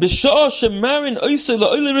b'sha'ah shemarin oisei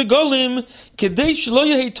la'oile regalim kedei shlo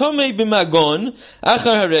yehi tomei b'magon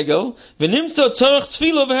achar haregel v'nimtza tarach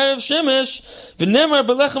tefilo v'harav shemesh v'nemar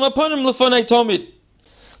b'lechem aponim lefonai tomid.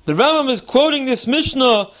 The Rambam is quoting this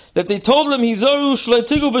Mishnah that they told him hizaru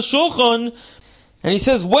shleitigu b'shulchan, and he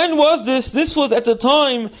says, when was this? This was at the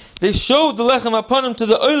time they showed the lechem aponim to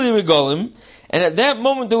the oile regalim. And at that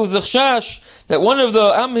moment there was a chash that one of the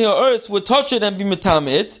amei ha'aretz would touch it and be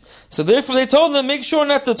metameh. So therefore they told them, make sure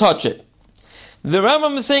not to touch it. The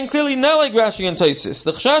Rambam is saying clearly not like Rashi and Tosfos.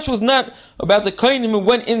 The chash was not about the kohanim who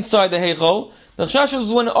went inside the Heichal. The chash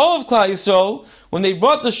was when all of Klal Yisrael, when they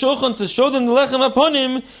brought the shulchan to show them the lechem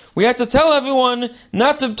haponim, we had to tell everyone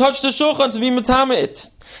not to touch the shulchan to be metameh.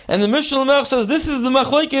 And the Mishnah Lamelech says, this is the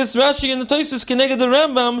machlokes Rashi and the Tosfos keneged the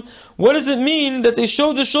Rambam. What does it mean that they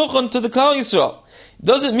showed the shulchan to the Klal Yisrael?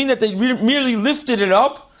 Does it mean that they merely lifted it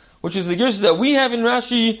up, which is the gersa that we have in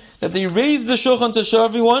Rashi, that they raised the shulchan to show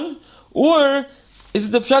everyone? Or is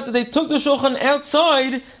it the pshat that they took the shulchan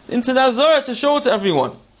outside into the Azara to show it to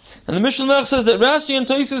everyone? And the Mishnah Lamelech says that Rashi and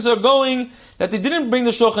Tosfos are going that they didn't bring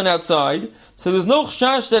the shulchan outside, so there's no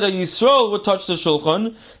chash that a Yisrael would touch the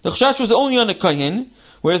shulchan. The chash was only on a kohen.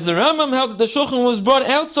 Whereas the Rambam held that the shulchan was brought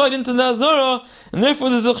outside into the Azara, and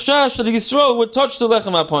therefore there's a chash that Yisrael would touch the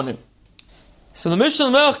lechem haponim. So the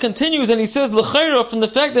Mishnah Melech continues and he says, L'chayra, from the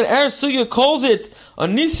fact that our sugya calls it a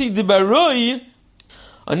nisi de baroi,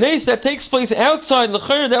 a nes that takes place outside,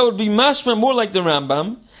 L'chayra, that would be mashma more like the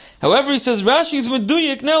Rambam. However, he says Rashi's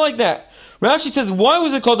meduyik, not like that. Rashi says, why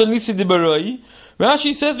was it called a nisi de baroi?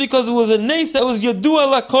 Rashi says because it was a nes that was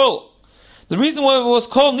yadua lakol. The reason why it was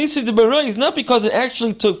called Nisi de Baroi is not because it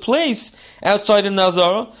actually took place outside in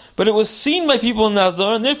Nazara, but it was seen by people in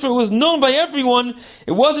Nazara, and therefore it was known by everyone.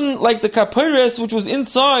 It wasn't like the Kapiris, which was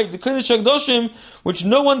inside, the Kodesh HaKadoshim, which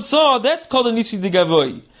no one saw. That's called a Nisi de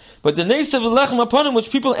Gavoi. But the Nes of the Lechem Apanim,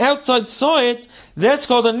 which people outside saw it, that's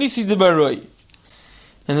called a Nisi de Baroi.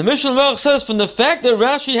 And the Mishnah Melech says, from the fact that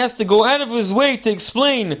Rashi has to go out of his way to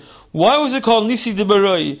explain why was it called Nisi de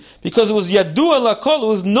Baroi, because it was Yadua Lakol, it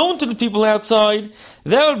was known to the people outside,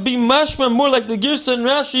 that would be mashma more like the Girsa and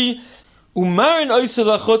Rashi, Umarin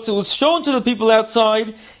Oisel Lachutz, it was shown to the people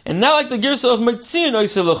outside, and not like the Girsa of Metzion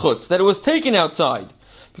Oisel Lachutz, that it was taken outside.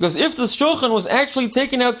 Because if the Shulchan was actually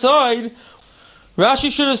taken outside,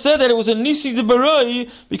 Rashi should have said that it was a Nisi de Baroi,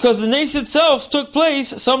 because the Nes itself took place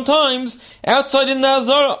sometimes outside in the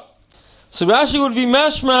Azara. So Rashi would be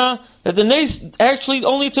mashma that the Nes actually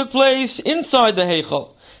only took place inside the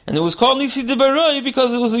Heichal. And it was called Nisi de Baroi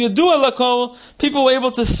because it was a Yadua Lakol, people were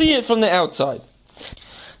able to see it from the outside.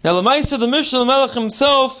 Now the Maisa, the Mishnah Melech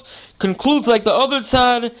himself, concludes like the other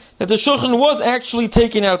tzad, that the Shulchan was actually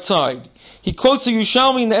taken outside. He quotes a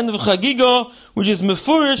Yushalmi in the end of Chagiga, which is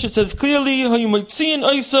Mefurish. It says clearly, Hayumaitzian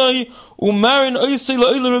Oisai, Umarin Oisai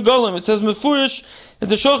La'ila Regalim. It says Mefurish that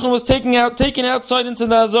the Shulchan was taken outside into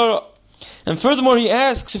the Azara. And furthermore, he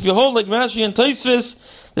asks, if you hold like Rashi and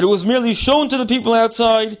Taisvis, that it was merely shown to the people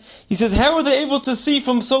outside, he says, how were they able to see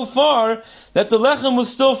from so far that the lechem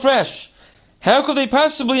was still fresh? How could they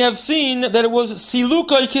possibly have seen that it was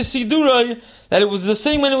silukai kesidurai, that it was the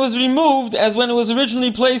same when it was removed as when it was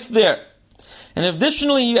originally placed there? And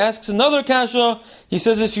additionally, he asks another kasha. He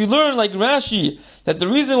says, if you learn like Rashi, that the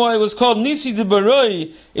reason why it was called Nisi de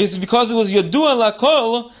Baroi is because it was Yadua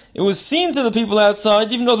Lakol, it was seen to the people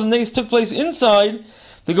outside, even though the Nes took place inside.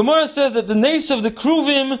 The Gemara says that the Nes of the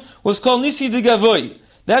Kruvim was called Nisi de Gavoi.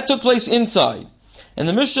 That took place inside. And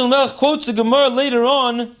the Mishnah Melech quotes the Gemara later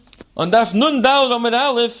on Daf Nun Daled Amid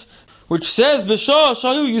Aleph, which says, B'shah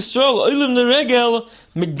Shahu Yisrael Oilim Neregel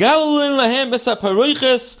Megalin Lahem Besa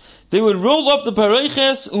Paroiches. They would roll up the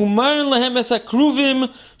Paroiches, Umarin Lahem Besa Kruvim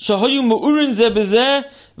Shahayu Meurin Zebezeh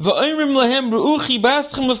Va'imrim Lahem Ru'uchi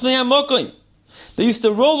Baschim Lefnei HaMokoim. They used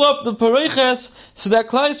to roll up the Paroiches so that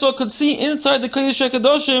Klal Yisrael could see inside the Kodesh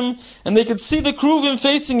HaKadoshim, and they could see the Kruvim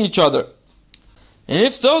facing each other. And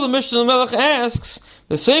if so, the Mishnah Melech asks,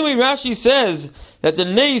 the same way Rashi says that the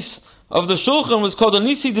Nes of the Shulchan was called a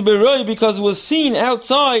Nisi de Baroi because it was seen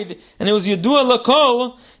outside and it was Yadua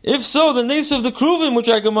Lakol, if so, the Nes of the Kruvim, which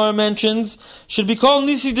our Gemara mentions, should be called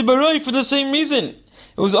Nisi de Baroi for the same reason.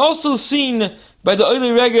 It was also seen by the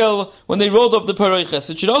Oile Regel when they rolled up the Paroiches.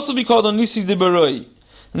 It should also be called a Nisi de Baroi.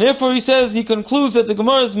 And therefore he concludes that the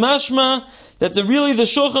Gemara is mashma, that the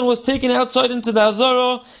Shulchan was taken outside into the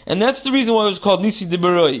Azara, and that's the reason why it was called Nisi de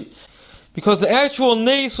Baroi. Because the actual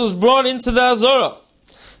Nes was brought into the Azara.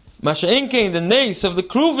 Masha'enkein, the Nes of the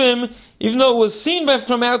Kruvim, even though it was seen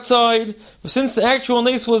from outside, but since the actual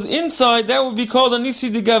Nes was inside, that would be called a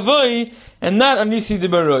Nisi de Gavoi, and not a Nisi de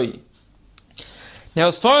Baroi. Now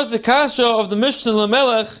as far as the kasha of the Mishnah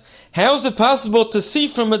Lamelech, how is it possible to see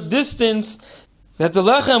from a distance that the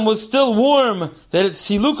lechem was still warm, that it's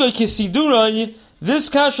silukai kesidurai? This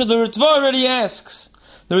kasha the Ritva already asks.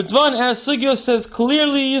 The Ritva in Sugya says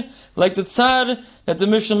clearly, like the tzad that the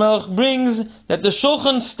Mishnah Melech brings, that the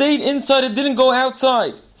Shulchan stayed inside, it didn't go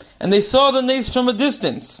outside. And they saw the Nes from a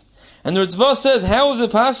distance. And the Ritva says, how is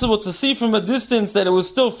it possible to see from a distance that it was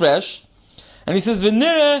still fresh? And he says,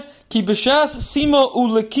 V'nire ki b'shas sima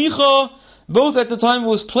ulekicha, both at the time it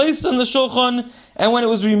was placed on the Shulchan, and when it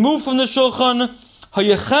was removed from the Shulchan,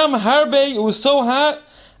 hayacham harbe, it was so hot,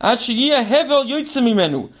 ad sheyiyah hevel yotzeh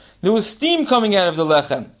mimenu, there was steam coming out of the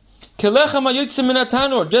lechem. Kelechem hayotzeh min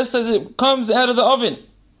hatanor, just as it comes out of the oven.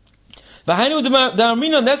 V'hainu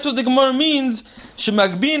d'armina, that's what the Gemara means,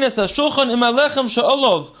 shemagbin es ha-shulchan im ha-lechem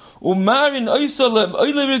she'olov, umarin oisol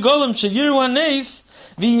oile regolim sheyiru ha-nes,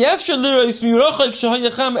 he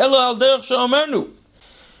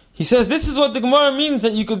says, this is what the Gemara means,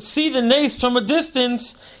 that you could see the Nes from a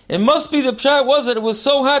distance. It must be the pshat was that it was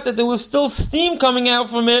so hot that there was still steam coming out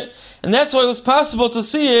from it, and that's why it was possible to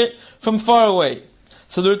see it from far away.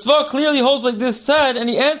 So the Ritva clearly holds like this tzad, and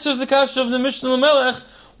he answers the kasha of the Mishnah Melech.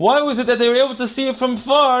 Why was it that they were able to see it from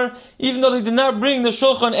far, even though they did not bring the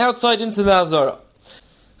Shulchan outside into the Azara?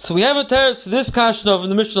 So we have a teretz to this kasha of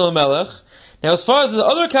the Mishnah Melech. Now, as far as the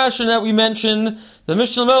other kasha that we mentioned, the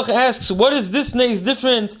Mishnah Melech asks, what is this Nes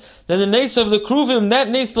different than the Nes of the Kruvim? That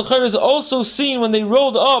Nes l'cher is also seen when they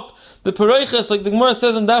rolled up the Paroiches, like the Gemara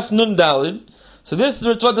says in Daf Nun Daled. So this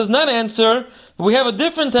the Ritva does not answer, but we have a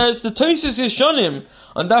different teretz. The Tosis Yeshonim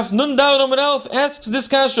on Daf Nun Daled Amud Aleph asks this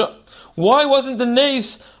kasha. why wasn't the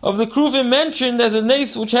nace of the Kruvim mentioned as a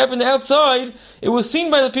nace which happened outside? It was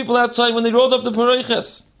seen by the people outside when they rolled up the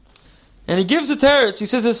Paroiches. And he gives a teretz. He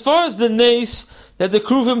says, as far as the nace, that the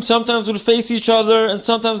Kruvim sometimes would face each other and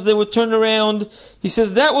sometimes they would turn around, he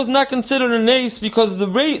says that was not considered a nace because the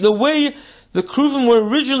way the Kruvim were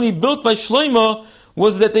originally built by Shlomo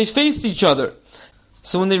was that they faced each other.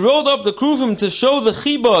 So when they rolled up the Kruvim to show the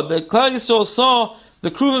Chibah that Klal Yisrael saw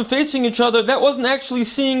the Kruvim facing each other, that wasn't actually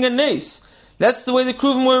seeing a nace. That's the way the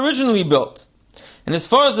Kruvim were originally built. And as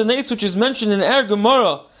far as the nace which is mentioned in Ar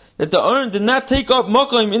Gemara, that the Aron did not take up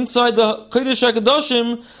Makom inside the Kodesh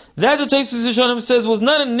HaKadoshim, that the Tosfos Yeshanim says was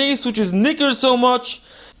not a nace which is nicker so much.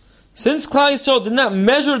 Since Klal Yisrael did not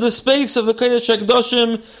measure the space of the Kodesh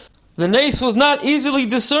HaKadoshim, the nace was not easily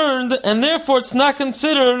discerned, and therefore it's not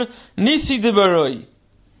considered Nisi de Baroi.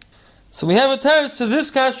 So we have a teretz to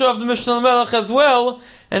this kasha of the Mishnah Melech as well,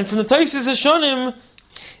 and from the Tosfos Yeshanim,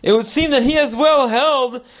 it would seem that he as well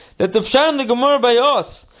held that the Pshat in the Gemara by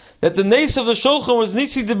us, that the nace of the Shulchan was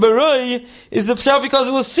Nisi de Baroi, is the Pshat because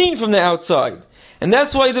it was seen from the outside. And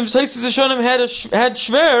that's why the Tosfos Yeshanim had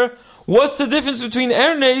shver. What's the difference between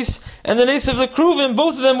our nace and the nace of the Kruvim?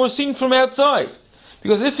 Both of them were seen from outside.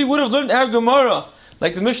 Because if he would have learned our Gemara,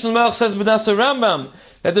 like the Mishnah Melech says B'das Rambam,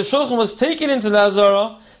 that the Shulchan was taken into the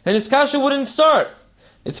Azara, then his kasha wouldn't start.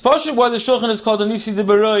 It's partially why the Shulchan is called a Nisi de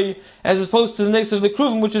Baroi, as opposed to the nace of the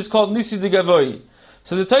Kruvim, which is called Nisi de Gavoi.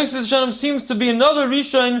 So the Tosfos Yeshanim seems to be another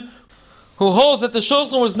Rishon who holds that the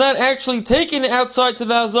Shulchan was not actually taken outside to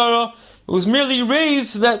the Azara, it was merely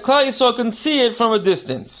raised so that Klal Yisrael can see it from a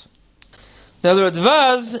distance. Now the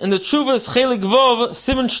Radvaz, in the Tshuvas Chelik Vov,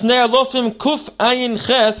 Siman Shnei Alofim Kuf Ayin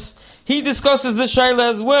Ches, he discusses this shaila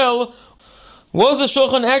as well. Was the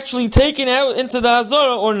Shulchan actually taken out into the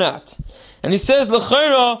Hazara or not? And he says,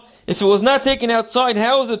 L'chaira, if it was not taken outside,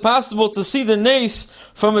 how is it possible to see the nace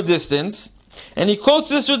from a distance? And he quotes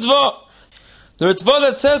this Ritva. The Ritva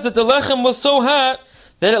that says that the lechem was so hot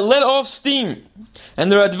that it let off steam.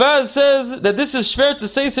 And the Radvaz says that this is shver to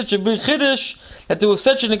say such a big chiddush, that there was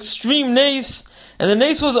such an extreme nace, and the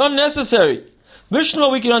nace was unnecessary. Mishnah,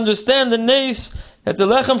 we can understand the nace, that the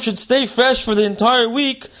lechem should stay fresh for the entire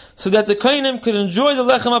week, so that the kohanim could enjoy the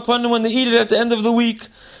lechem upon them when they eat it at the end of the week.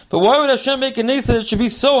 But why would Hashem make a nace that it should be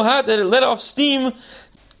so hot that it let off steam?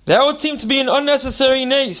 That would seem to be an unnecessary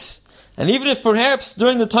nace. And even if perhaps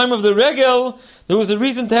during the time of the regel, there was a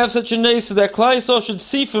reason to have such a nace so that Klal Yisrael should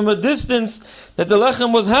see from a distance that the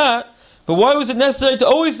lechem was hot, but why was it necessary to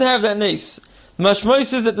always have that nace? The Mashmai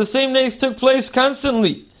says that the same nace took place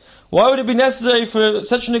constantly. Why would it be necessary for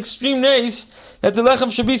such an extreme nace that the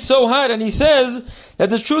lechem should be so hot? And he says that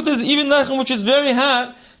the truth is even lechem which is very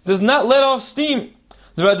hot does not let off steam.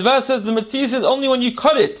 The Radva says the Matzah says only when you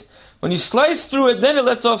cut it, when you slice through it, then it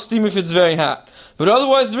lets off steam if it's very hot. But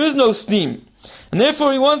otherwise there is no steam. And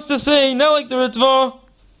therefore he wants to say, not like the Ritva.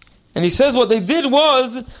 And he says what they did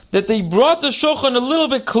was that they brought the Shulchan a little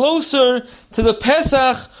bit closer to the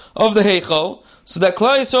Pesach of the Heichal, so that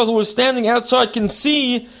Klal Yisrael who were standing outside can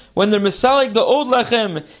see when they're misalik the old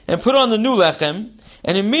lechem and put on the new lechem.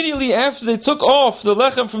 And immediately after they took off the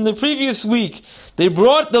lechem from the previous week, they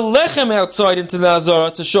brought the lechem outside into the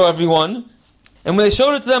Azara to show everyone. And when they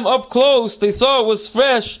showed it to them up close, they saw it was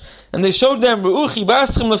fresh, and they showed them Ru'uchi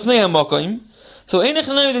Baschim Lefnei HaMakom. So they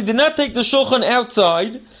did not take the Shulchan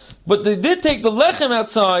outside, but they did take the lechem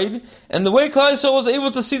outside, and the way Klal Yisrael was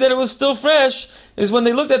able to see that it was still fresh is when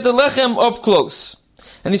they looked at the lechem up close.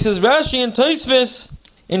 And he says Rashi and Tosfos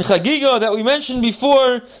in Chagiga that we mentioned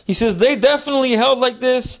before, he says they definitely held like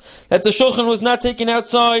this, that the Shulchan was not taken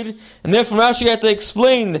outside, and therefore Rashi had to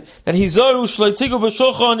explain that Hizaru Shleitigu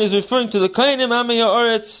b'Shulchan is referring to the Kohanim Amei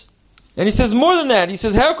Haaretz. And he says more than that, he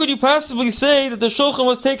says how could you possibly say that the Shulchan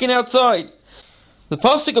was taken outside? The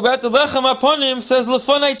pasuk about the lechem upon him says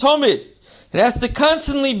Lefanai Tomid. It has to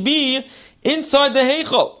constantly be inside the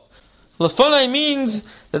Heichal. Lefanai means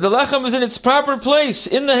that the lechem is in its proper place,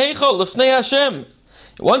 in the Heichal, Lefnei Hashem.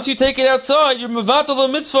 Once you take it outside, you're mevatel the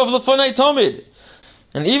mitzvah of Lefanai Tomid.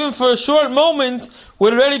 And even for a short moment,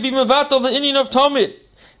 would already be mevatel the inyan of Tomid.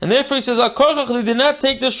 And therefore he says, Al-Korchach, they did not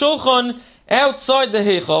take the Shulchan outside the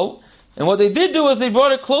Heichal. And what they did do is they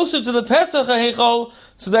brought it closer to the Pesach HaHeichal,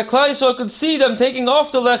 so that Klal Yisrael could see them taking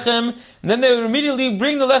off the lechem, and then they would immediately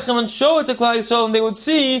bring the lechem and show it to Klal Yisrael, and they would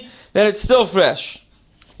see that it's still fresh.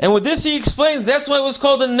 And with this he explains, that's why it was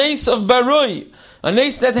called a nace of Baroi, a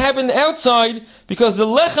nace that happened outside, because the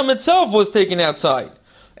lechem itself was taken outside.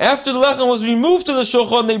 After the lechem was removed to the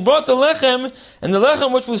Shulchan, they brought the lechem, and the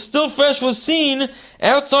lechem which was still fresh was seen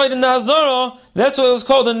outside in the Hazara. That's why it was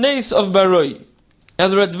called a nace of Baroi. Now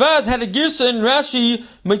the Radvad had a girsa in Rashi,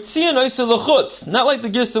 Mitzian Oisa L'chutz. Not like the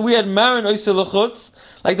girsa we had, Marin Oisa L'chutz.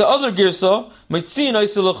 Like the other girsa, Mitzian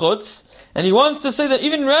Oisa L'chutz. And he wants to say that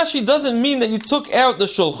even Rashi doesn't mean that you took out the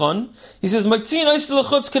shulchan. He says, Mitzian Oisa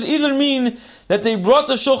L'chutz could either mean that they brought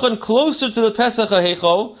the shulchan closer to the Pesach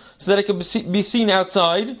HaHeichal, so that it could be seen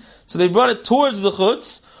outside. So they brought it towards the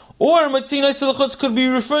chutz. Or Mitzian Oisa L'chutz could be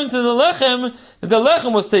referring to the lechem, that the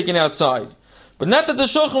lechem was taken outside. But not that the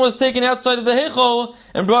shulchan was taken outside of the heichal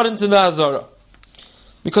and brought into the Hazara.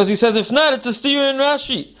 Because he says, if not, it's a steer in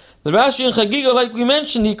Rashi. The Rashi in Chagiga, like we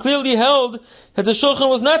mentioned, he clearly held that the shulchan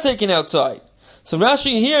was not taken outside. So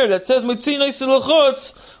Rashi here, that says, Mitzian Oisa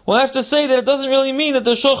L'chutz, will have to say that it doesn't really mean that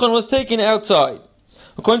the shulchan was taken outside.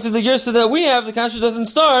 According to the Gersa that we have, the kasha doesn't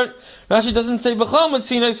start. Rashi doesn't say, B'chal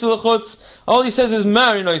Mitzian Oisa L'chutz. All he says is,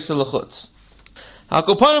 Marin Oisa L'chutz.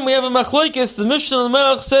 Hakopanim, we have a machlokes. The Mishnah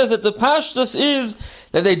Melech says that the pashtus is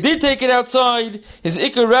that they did take it outside. His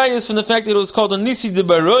ikar raya is from the fact that it was called a nisi de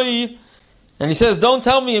baroi. And he says, don't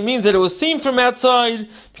tell me it means that it was seen from outside,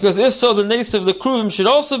 because if so, the nace of the kruvim should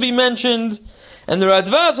also be mentioned. And the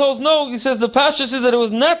Radvaz holds no, he says the pashtus is that it was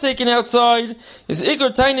not taken outside. His ikar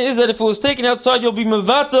taina is that if it was taken outside, you'll be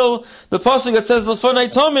mevatel. The pasuk that says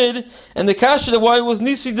l'fanai tomid, and the kasha that why it was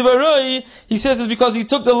nisi de baroi, he says is because he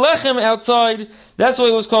took the lechem outside. That's why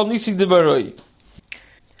it was called nisi de baroi.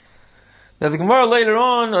 Now the Gemara later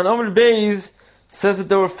on Amr Beis says that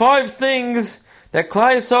there were 5 things that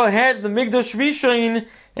Klal Yisrael had in the Migdash Rishon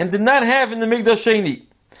and did not have in the Migdash Sheni.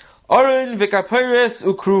 Aron v'kaperes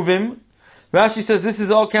ukruvim. Rashi says this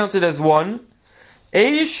is all counted as 1.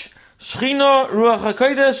 Eish, Shechina, Ruach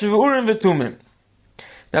HaKodesh, V'urim V'tumim.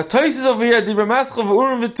 Now Tosfos over here, the Ramascha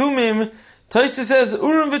V'urim V'tumim, Tosfos says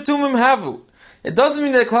Urim V'tumim havu. It doesn't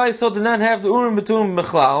mean that Klal Yisrael did not have the Urim V'tumim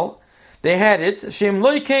Bechlal. They had it. Shem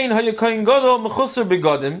Lo Kain HaYakoyin Gadol Mechusar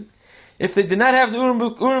Begodim. If they did not have the Urim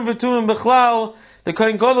V'tumim Bechlal, the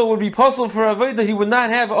Kohen Gadol would be puzzled for Avodah. He would not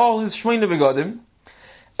have all his Shmeina Begodim.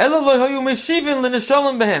 Ela Lo Hayu Meshivin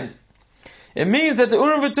L'Neshalem Behem. It means that the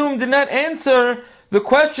Urim V'tumim did not answer the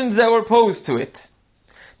questions that were posed to it.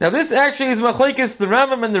 Now this actually is machlokes the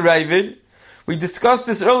Rambam and the Ravid. We discussed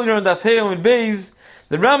this earlier on Daf Hey and Beis.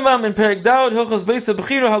 The Rambam in Perek Daud Hilchos Beis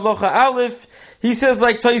Bechira Halacha Aleph, he says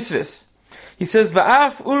like Tosfos. He says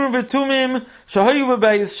Va'af Urim V'tumim Shahayu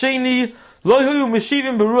B'Bayis Sheni Lo Hayu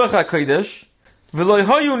Meshivim B'Ruach HaKodesh V'Lo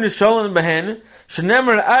Hayu Nishalan Behen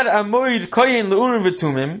Shenemar Ad Amoid Koyin LeUrim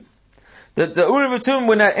V'tumim. That the Urim V'tumim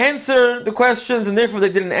would not answer the questions, and therefore they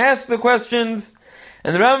didn't ask the questions.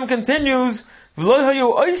 And the Rambam continues, the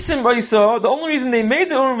only reason they made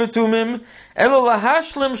the Urim V'tumim,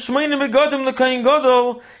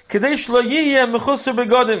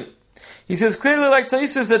 he says clearly like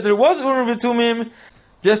Tosfos that there was Urim V'tumim,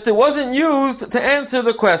 just it wasn't used to answer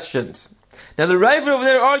the questions. Now the Rabbi over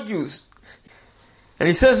there argues, and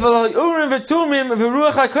he says, Urim V'tumim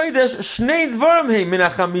v'ruach HaKodesh shnei dvarim hei min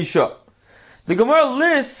ha'chamisha. The Gemara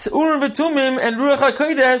lists Urim V'tumim and Ruach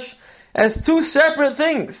HaKodesh as 2 separate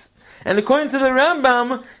things. And according to the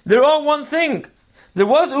Rambam, they're all one thing. There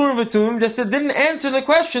was Urim V'tumim, just it didn't answer the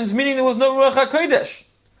questions, meaning there was no Ruach HaKodesh.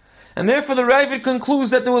 And therefore the Ravid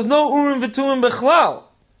concludes that there was no Urim V'tumim Bechlal.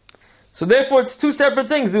 So therefore it's 2 separate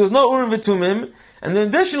things. There was no Urim V'tumim, and then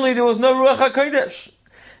additionally there was no Ruach HaKodesh.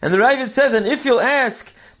 And the Ravid says, and if you'll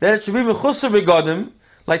ask that it should be Mechusar Begodim,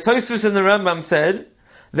 like Tosfos and the Rambam said,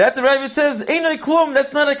 that the Ravid says, Einoi Klum,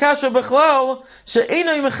 that's not a kasha Bechlal,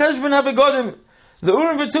 She'einoi Mecheshben HaBegodim. The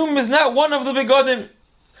Urim V'tumim is not one of the Begodim.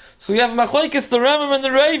 So we have machlokes the Rambam and the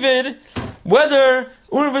Ravid, whether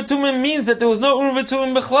Urim V'tumim means that there was no Urim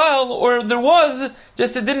V'tumim Bechlal, or there was,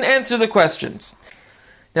 just it didn't answer the questions.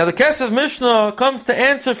 Now the Kesef Mishnah comes to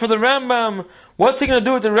answer for the Rambam, what's he going to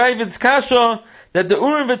do with the Ravid's kasha, that the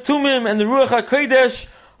Urim V'tumim and the Ruach HaKodesh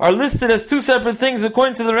are listed as 2 separate things.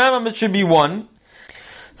 According to the Rambam, it should be 1.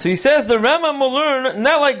 So he says the Rambam will learn,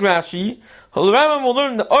 not like Rashi, the Rambam will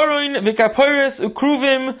learn the Aron, V'kaperes,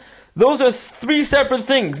 Ukruvim, those are 3 separate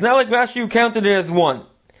things, not like Rashi who counted it as 1.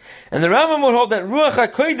 And the Rambam will hold that Ruach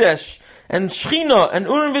HaKodesh and Shechina and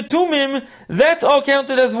Urim V'tumim, that's all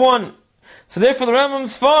counted as 1. So therefore the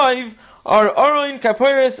Rambam's 5 are Aron,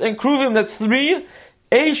 Kaperes, and Kruvim, that's 3.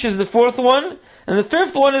 Eish is the 4th one, and the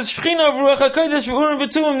 5th one is Shechina of Ruach HaKodesh, Urim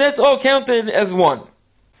V'tumim, that's all counted as 1.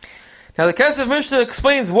 Now the Kesef Mishnah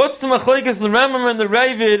explains what's the machlokes the Rambam and the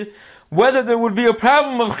Ravid, whether there would be a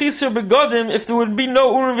problem of Chisar Begodim if there would be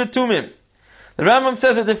no Urim V'tumim. The Rambam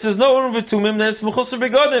says that if there's no Urim V'tumim, then it's Mechusar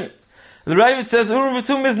Begodim. The Ravid says Urim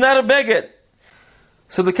V'tumim is not a beged.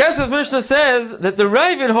 So the Kesef Mishnah says that the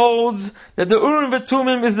Ravid holds that the Urim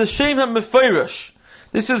V'tumim is the Shem HaMefeirish.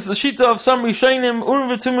 This is the shita of some Rishonim. Urim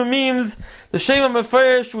v'tumim means the Shema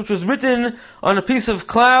Mefarish, which was written on a piece of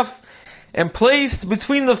cloth and placed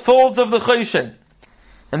between the folds of the Choshen.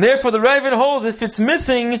 And therefore the Ravid holds if it's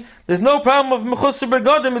missing, there's no problem of Mechusar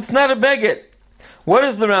Begadim, it's not a beged. What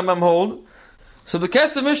does the Rambam hold? So the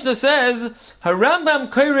Kesef Mishnah says, HaRambam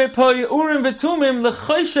koire poi Urim v'tumim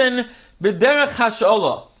l'Choshen b'derech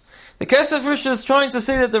hash'olah. The Kesef Mishnah is trying to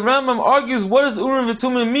say that the Rambam argues what does Urim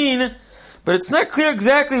v'tumim mean, but it's not clear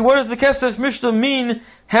exactly what does the Kesef Mishnah mean.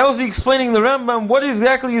 How is he explaining the Rambam? What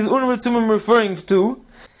exactly is Urim v'tumim referring to?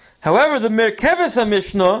 However, the Merkeves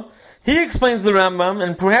HaMishnah, he explains the Rambam,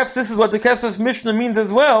 and perhaps this is what the Kesef Mishnah means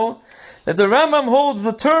as well, that the Rambam holds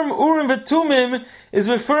the term Urim v'tumim is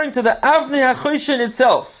referring to the Avnei HaChoshen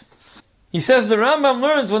itself. He says the Rambam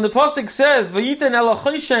learns when the pasuk says Vayiten el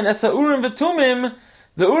HaChoshen es Urim v'tumim,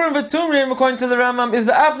 the Urim v'tumim, according to the Rambam, is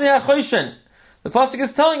the Avnei HaChoshen. The pasuk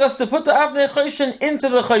is telling us to put the Avnei HaChoshen into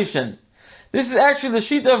the Choshen. This is actually the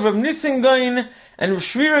sheet of Reb Nissen Gaon and Reb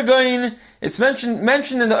Shvira Gaon. It's mentioned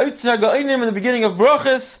in the Oitzer HaGaonim in the beginning of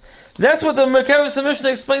Brachos. That's what the Merkeves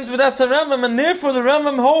HaMishnah explains with us Rambam, and therefore the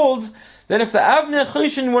Rambam holds that if the Avnei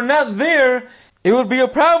HaChoshen were not there, it would be a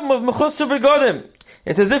problem of Mechusar Begadim.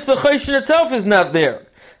 It's as if the Choshen itself is not there.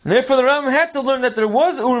 And therefore the Rambam had to learn that there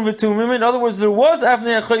was Urim v'tumim, in other words, there was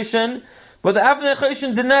Avnei HaChoshen, but the Avnei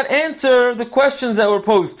HaChoshen did not answer the questions that were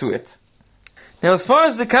posed to it. Now, as far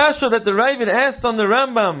as the kasha that the Ravid asked on the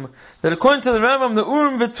Rambam, that according to the Rambam, the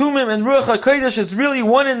Urim v'tumim and Ruach HaKodesh is really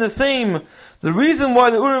one and the same. The reason why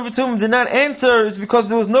the Urim v'tumim did not answer is because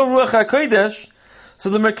there was no Ruach HaKodesh. So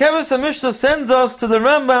the Merkeves HaMishnah sends us to the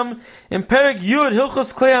Rambam in Perek Yud,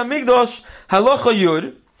 Hilchos Klei HaMikdash, Halacha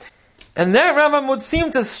Yud. And that Rambam would seem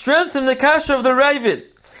to strengthen the kasha of the Ravid.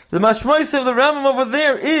 The mashmois of the Rambam over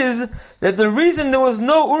there is that the reason there was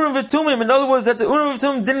no Urim v'tumim, in other words, that the Urim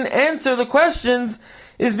v'tumim didn't answer the questions,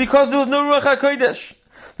 is because there was no Ruach HaKodesh.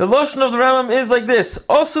 The lashon of the Rambam is like this: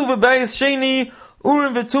 Osu b'bayis sheni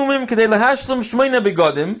Urim v'tumim kedei lahashlam shmeina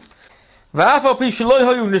begadim, v'af al pi sheloi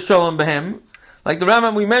hayu nishalom behem. Like the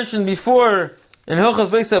Rambam we mentioned before in Hilchos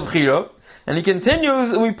Beis HaBchira, and he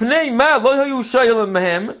continues, we pnei ma lo hayu shaylem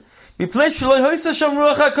behem, we pnei sheloi hoysa sham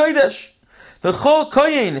Ruach HaKodesh. V'chol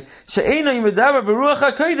koyin she'eino yimedaber beruach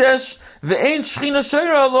HaKodesh ve'ein shchina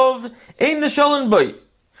shayra alov ein nishalon boy.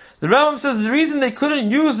 The Rambam says the reason they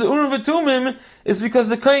couldn't use the Urim v'tumim is because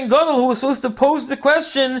the Kohen Gadol who was supposed to pose the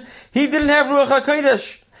question, he didn't have Ruach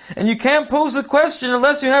HaKodesh. And you can't pose a question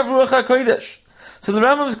unless you have Ruach HaKodesh. So the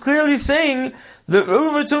Rambam is clearly saying the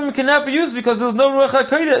Urim v'tumim cannot be used because there was no Ruach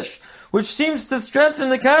HaKodesh, which seems to strengthen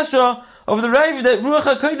the kasha of the Rav that Ruach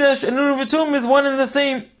HaKodesh and Urim v'tumim is one and the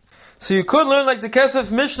same. So you could learn like the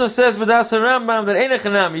Kesef Mishnah says b'das Rambam that Ein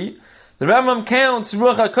Echanami. The Rambam counts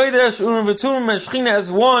Ruach HaKodesh, Urim v'tumim, and Shechina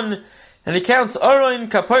as one, and he counts Aron,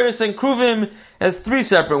 Kapiris, and Kruvim as three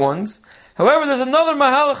separate ones. However, there's another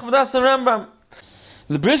Mahalach b'das Rambam.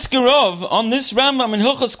 The Brisker Rav, on this Rambam in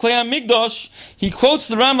Hilchos Klei HaMikdash, he quotes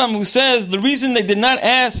the Rambam who says the reason they did not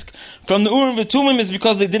ask from the Urim v'tumim is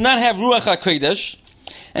because they did not have Ruach HaKodesh.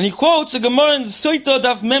 And he quotes the Gemara in Soita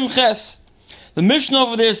Daf Mem Ches. The Mishnah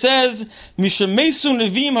over there says, Mishamesu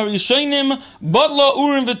Nevim Harishonim Batla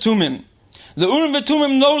Urim v'tumim. The Urim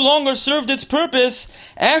v'tumim no longer served its purpose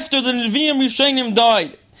after the Nevi'im Rishonim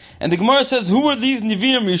died. And the Gemara says, who are these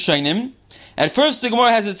Nevi'im Rishonim? At first the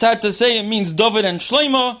Gemara has its had to say it means David and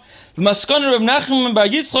Shlomo. The Maskoner of Nachman Bar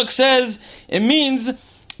Yitzchak says it means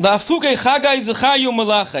Va'afukei Chagai Zechayu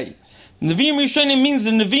Malachai. Nevi'im Rishonim means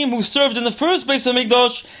the Nevi'im who served in the first Beis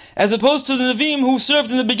HaMikdash as opposed to the Nevi'im who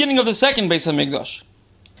served in the beginning of the second Beis HaMikdash.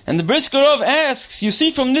 And the Brisker Rav asks, you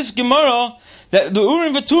see from this Gemara that the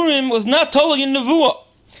Urim v'Turim was not totally in Nevuah.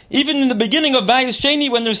 Even in the beginning of Bayis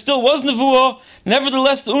Sheni when there still was Nevuah,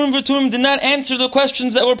 nevertheless the Urim v'Turim did not answer the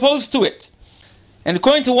questions that were posed to it. And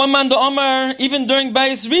according to one man the Omar, even during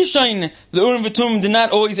Bayis Rishon, the Urim v'Turim did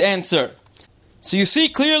not always answer. So you see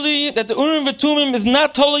clearly that the Urim v'Tumim is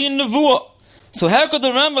not totally in Nevuah. So how could the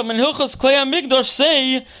Rambam in Hilchos Klei HaMikdash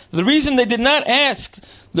say the reason they did not ask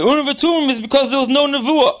the Urim v'Tumim is because there was no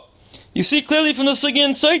Nevuah? You see clearly from the Sugya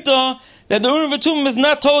in Saita that the Urim v'Tumim is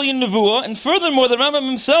not totally in Nevuah, and furthermore the Rambam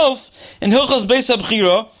himself in Hilchos Beis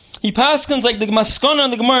HaBchira, he paskins like the Maskana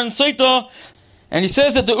and the Gemara in Saita, and he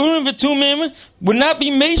says that the Urim v'Tumim would not be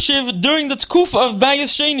Meshiv during the Tkufa of Bayis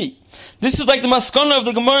Sheni. This is like the maskana of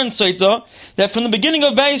the Gemara in Saita, that from the beginning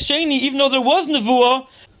of Bayis Sheni, even though there was Nevuah,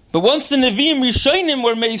 but once the Nevi'im Rishonim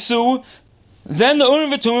were Mesu, then the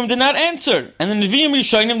Urim v'Tumim did not answer. And the Nevi'im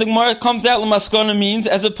Rishonim, the Gemara comes out, the maskana means,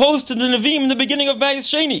 as opposed to the Nevi'im in the beginning of Bayis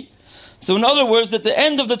Sheni. So in other words, that the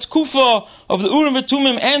end of the Tkufa of the Urim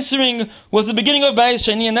V'Tumim answering was the beginning of Bayis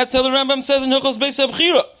Sheni, and that's how the Rambam says in Hilchos Beis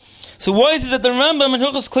HaBchira. So why is it that the Rambam in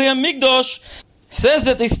Hilchos Klei HaMikdash says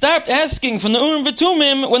that they stopped asking from the Urim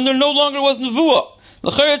V'Tumim when there no longer was Nevuah?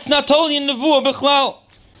 L'chayr, it's not totally in Nevuah B'chlal.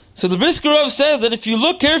 So the Brisker Rav says that if you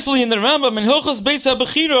look carefully in the Rambam in Hilchos Beis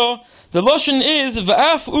HaBchira, the Lashon is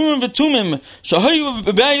V'af Urim V'Tumim Shahayu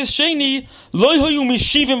B'Bayis Sheni Loi Hayu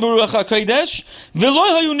Mishivim B'Ruach HaKodesh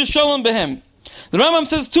V'Loi Hayu Nishalom Behem. The Rambam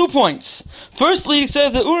says 2 points. Firstly, he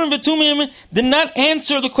says that Urim V'Tumim did not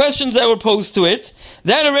answer the questions that were posed to it.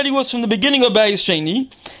 That already was from the beginning of Bayis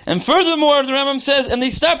Sheni. And furthermore, the Rambam says, and they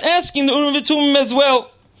stopped asking the Urim V'Tumim as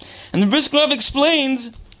well. And the Brisker Rav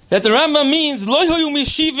explains that the Rambam means Loi Hayu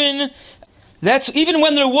Mishivim. That's even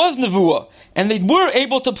when there was Nevuah, and they were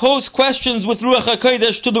able to pose questions with Ruach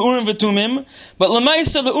HaKodesh to the Urim V'Tumim, but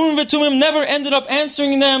Lamaisa, the Urim V'Tumim never ended up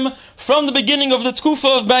answering them from the beginning of the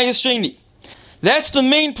Tkufa of Bayis Sheni. That's the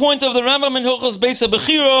main point of the Rambam in Hilchos Beis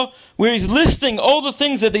HaBchira, where he's listing all the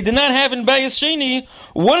things that they did not have in Bayis Sheni.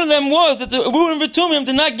 One of them was that the Urim V'Tumim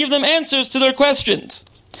did not give them answers to their questions.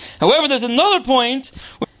 However, there's another point,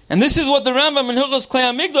 and this is what the Rambam in Hilchos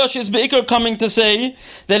Klei HaMikdash is be'ikar coming to say,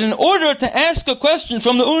 that in order to ask a question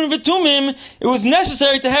from the Urim V'Tumim, it was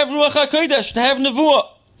necessary to have Ruach HaKodesh, to have Nevuah.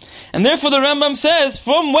 And therefore the Rambam says,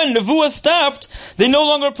 from when Nevuah stopped, they no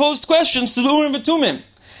longer posed questions to the Urim V'Tumim.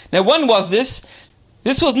 Now when was this?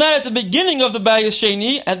 This was not at the beginning of the Bayis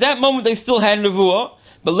Sheni. At that moment they still had Nevuah.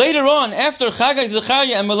 But later on, after Chagai,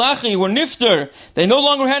 Zechariah, and Malachi were nifter, they no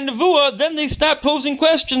longer had Nevuah, then they stopped posing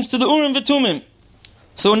questions to the Urim V'Tumim.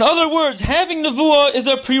 So in other words, having Nevuah is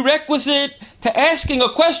a prerequisite to asking a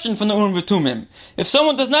question from the Urim V'Tumim. If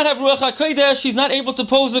someone does not have Ruach HaKodesh, he's not able to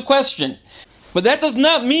pose a question. But that does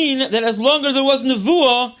not mean that as long as there was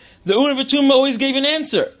Nevuah, the Urim V'Tumim always gave an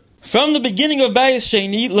answer. From the beginning of Bayis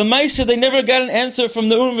Sheni, Lamaisa, they never got an answer from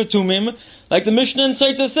the Urim V'Tumim, like the Mishnah in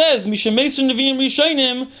Saita says, Mishamesu Nevi'im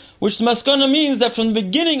Rishayim, which the Maskana means that from the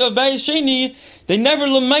beginning of Bayis Sheni, they never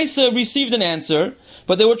Lamaisa received an answer,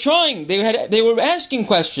 but they were trying, they were asking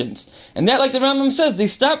questions. And that, like the Rambam says, they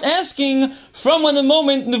stopped asking from when the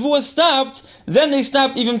moment Nevuah stopped, then they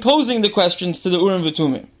stopped even posing the questions to the Urim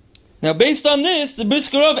V'Tumim. Now, based on this, the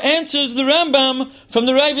Brisker Rav answers the Rambam from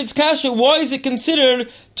the Ravid's Kasha. Why is it considered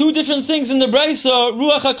two different things in the Braisa,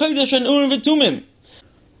 Ruach HaKodesh and Urim V'Tumim?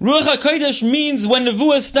 Ruach HaKodesh means when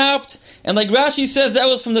Nevuah stopped, and like Rashi says, that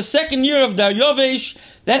was from the second year of Daryovesh.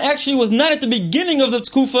 That actually was not at the beginning of the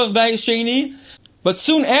Tkufa of Bayis Sheni, but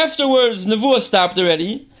soon afterwards, Nevuah stopped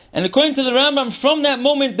already. And according to the Rambam, from that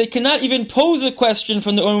moment, they cannot even pose a question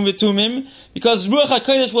from the Urim V'Tumim, because Ruach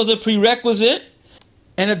HaKodesh was a prerequisite.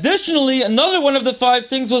 And additionally, another one of the 5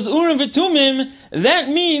 things was Urim V'Tumim. That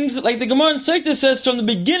means, like the Gemara in Saita says, from the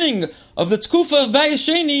beginning of the Tkufa of Bayis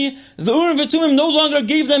Sheni, the Urim V'Tumim no longer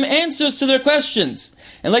gave them answers to their questions.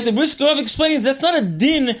 And like the Brisker Rav explains, that's not a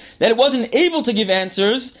din that it wasn't able to give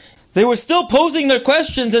answers. They were still posing their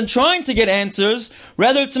questions and trying to get answers.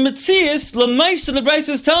 Rather, it's a metzius. L'maisa, the Bryce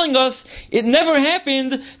is telling us, it never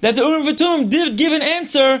happened that the Urim V'Tumim did give an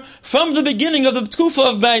answer from the beginning of the Tkufa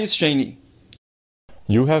of Bayis Sheni.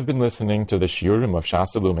 You have been listening to the Shiurim of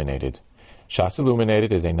Shas Illuminated. Shas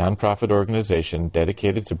Illuminated is a non-profit organization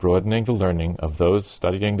dedicated to broadening the learning of those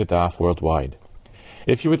studying the Daf worldwide.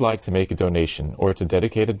 If you would like to make a donation or to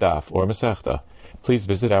dedicate a Daf or Masechta, please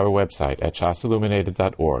visit our website at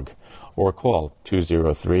shasilluminated.org or call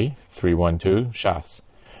 203-312-SHAS.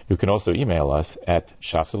 You can also email us at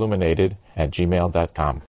shasilluminated@gmail.com.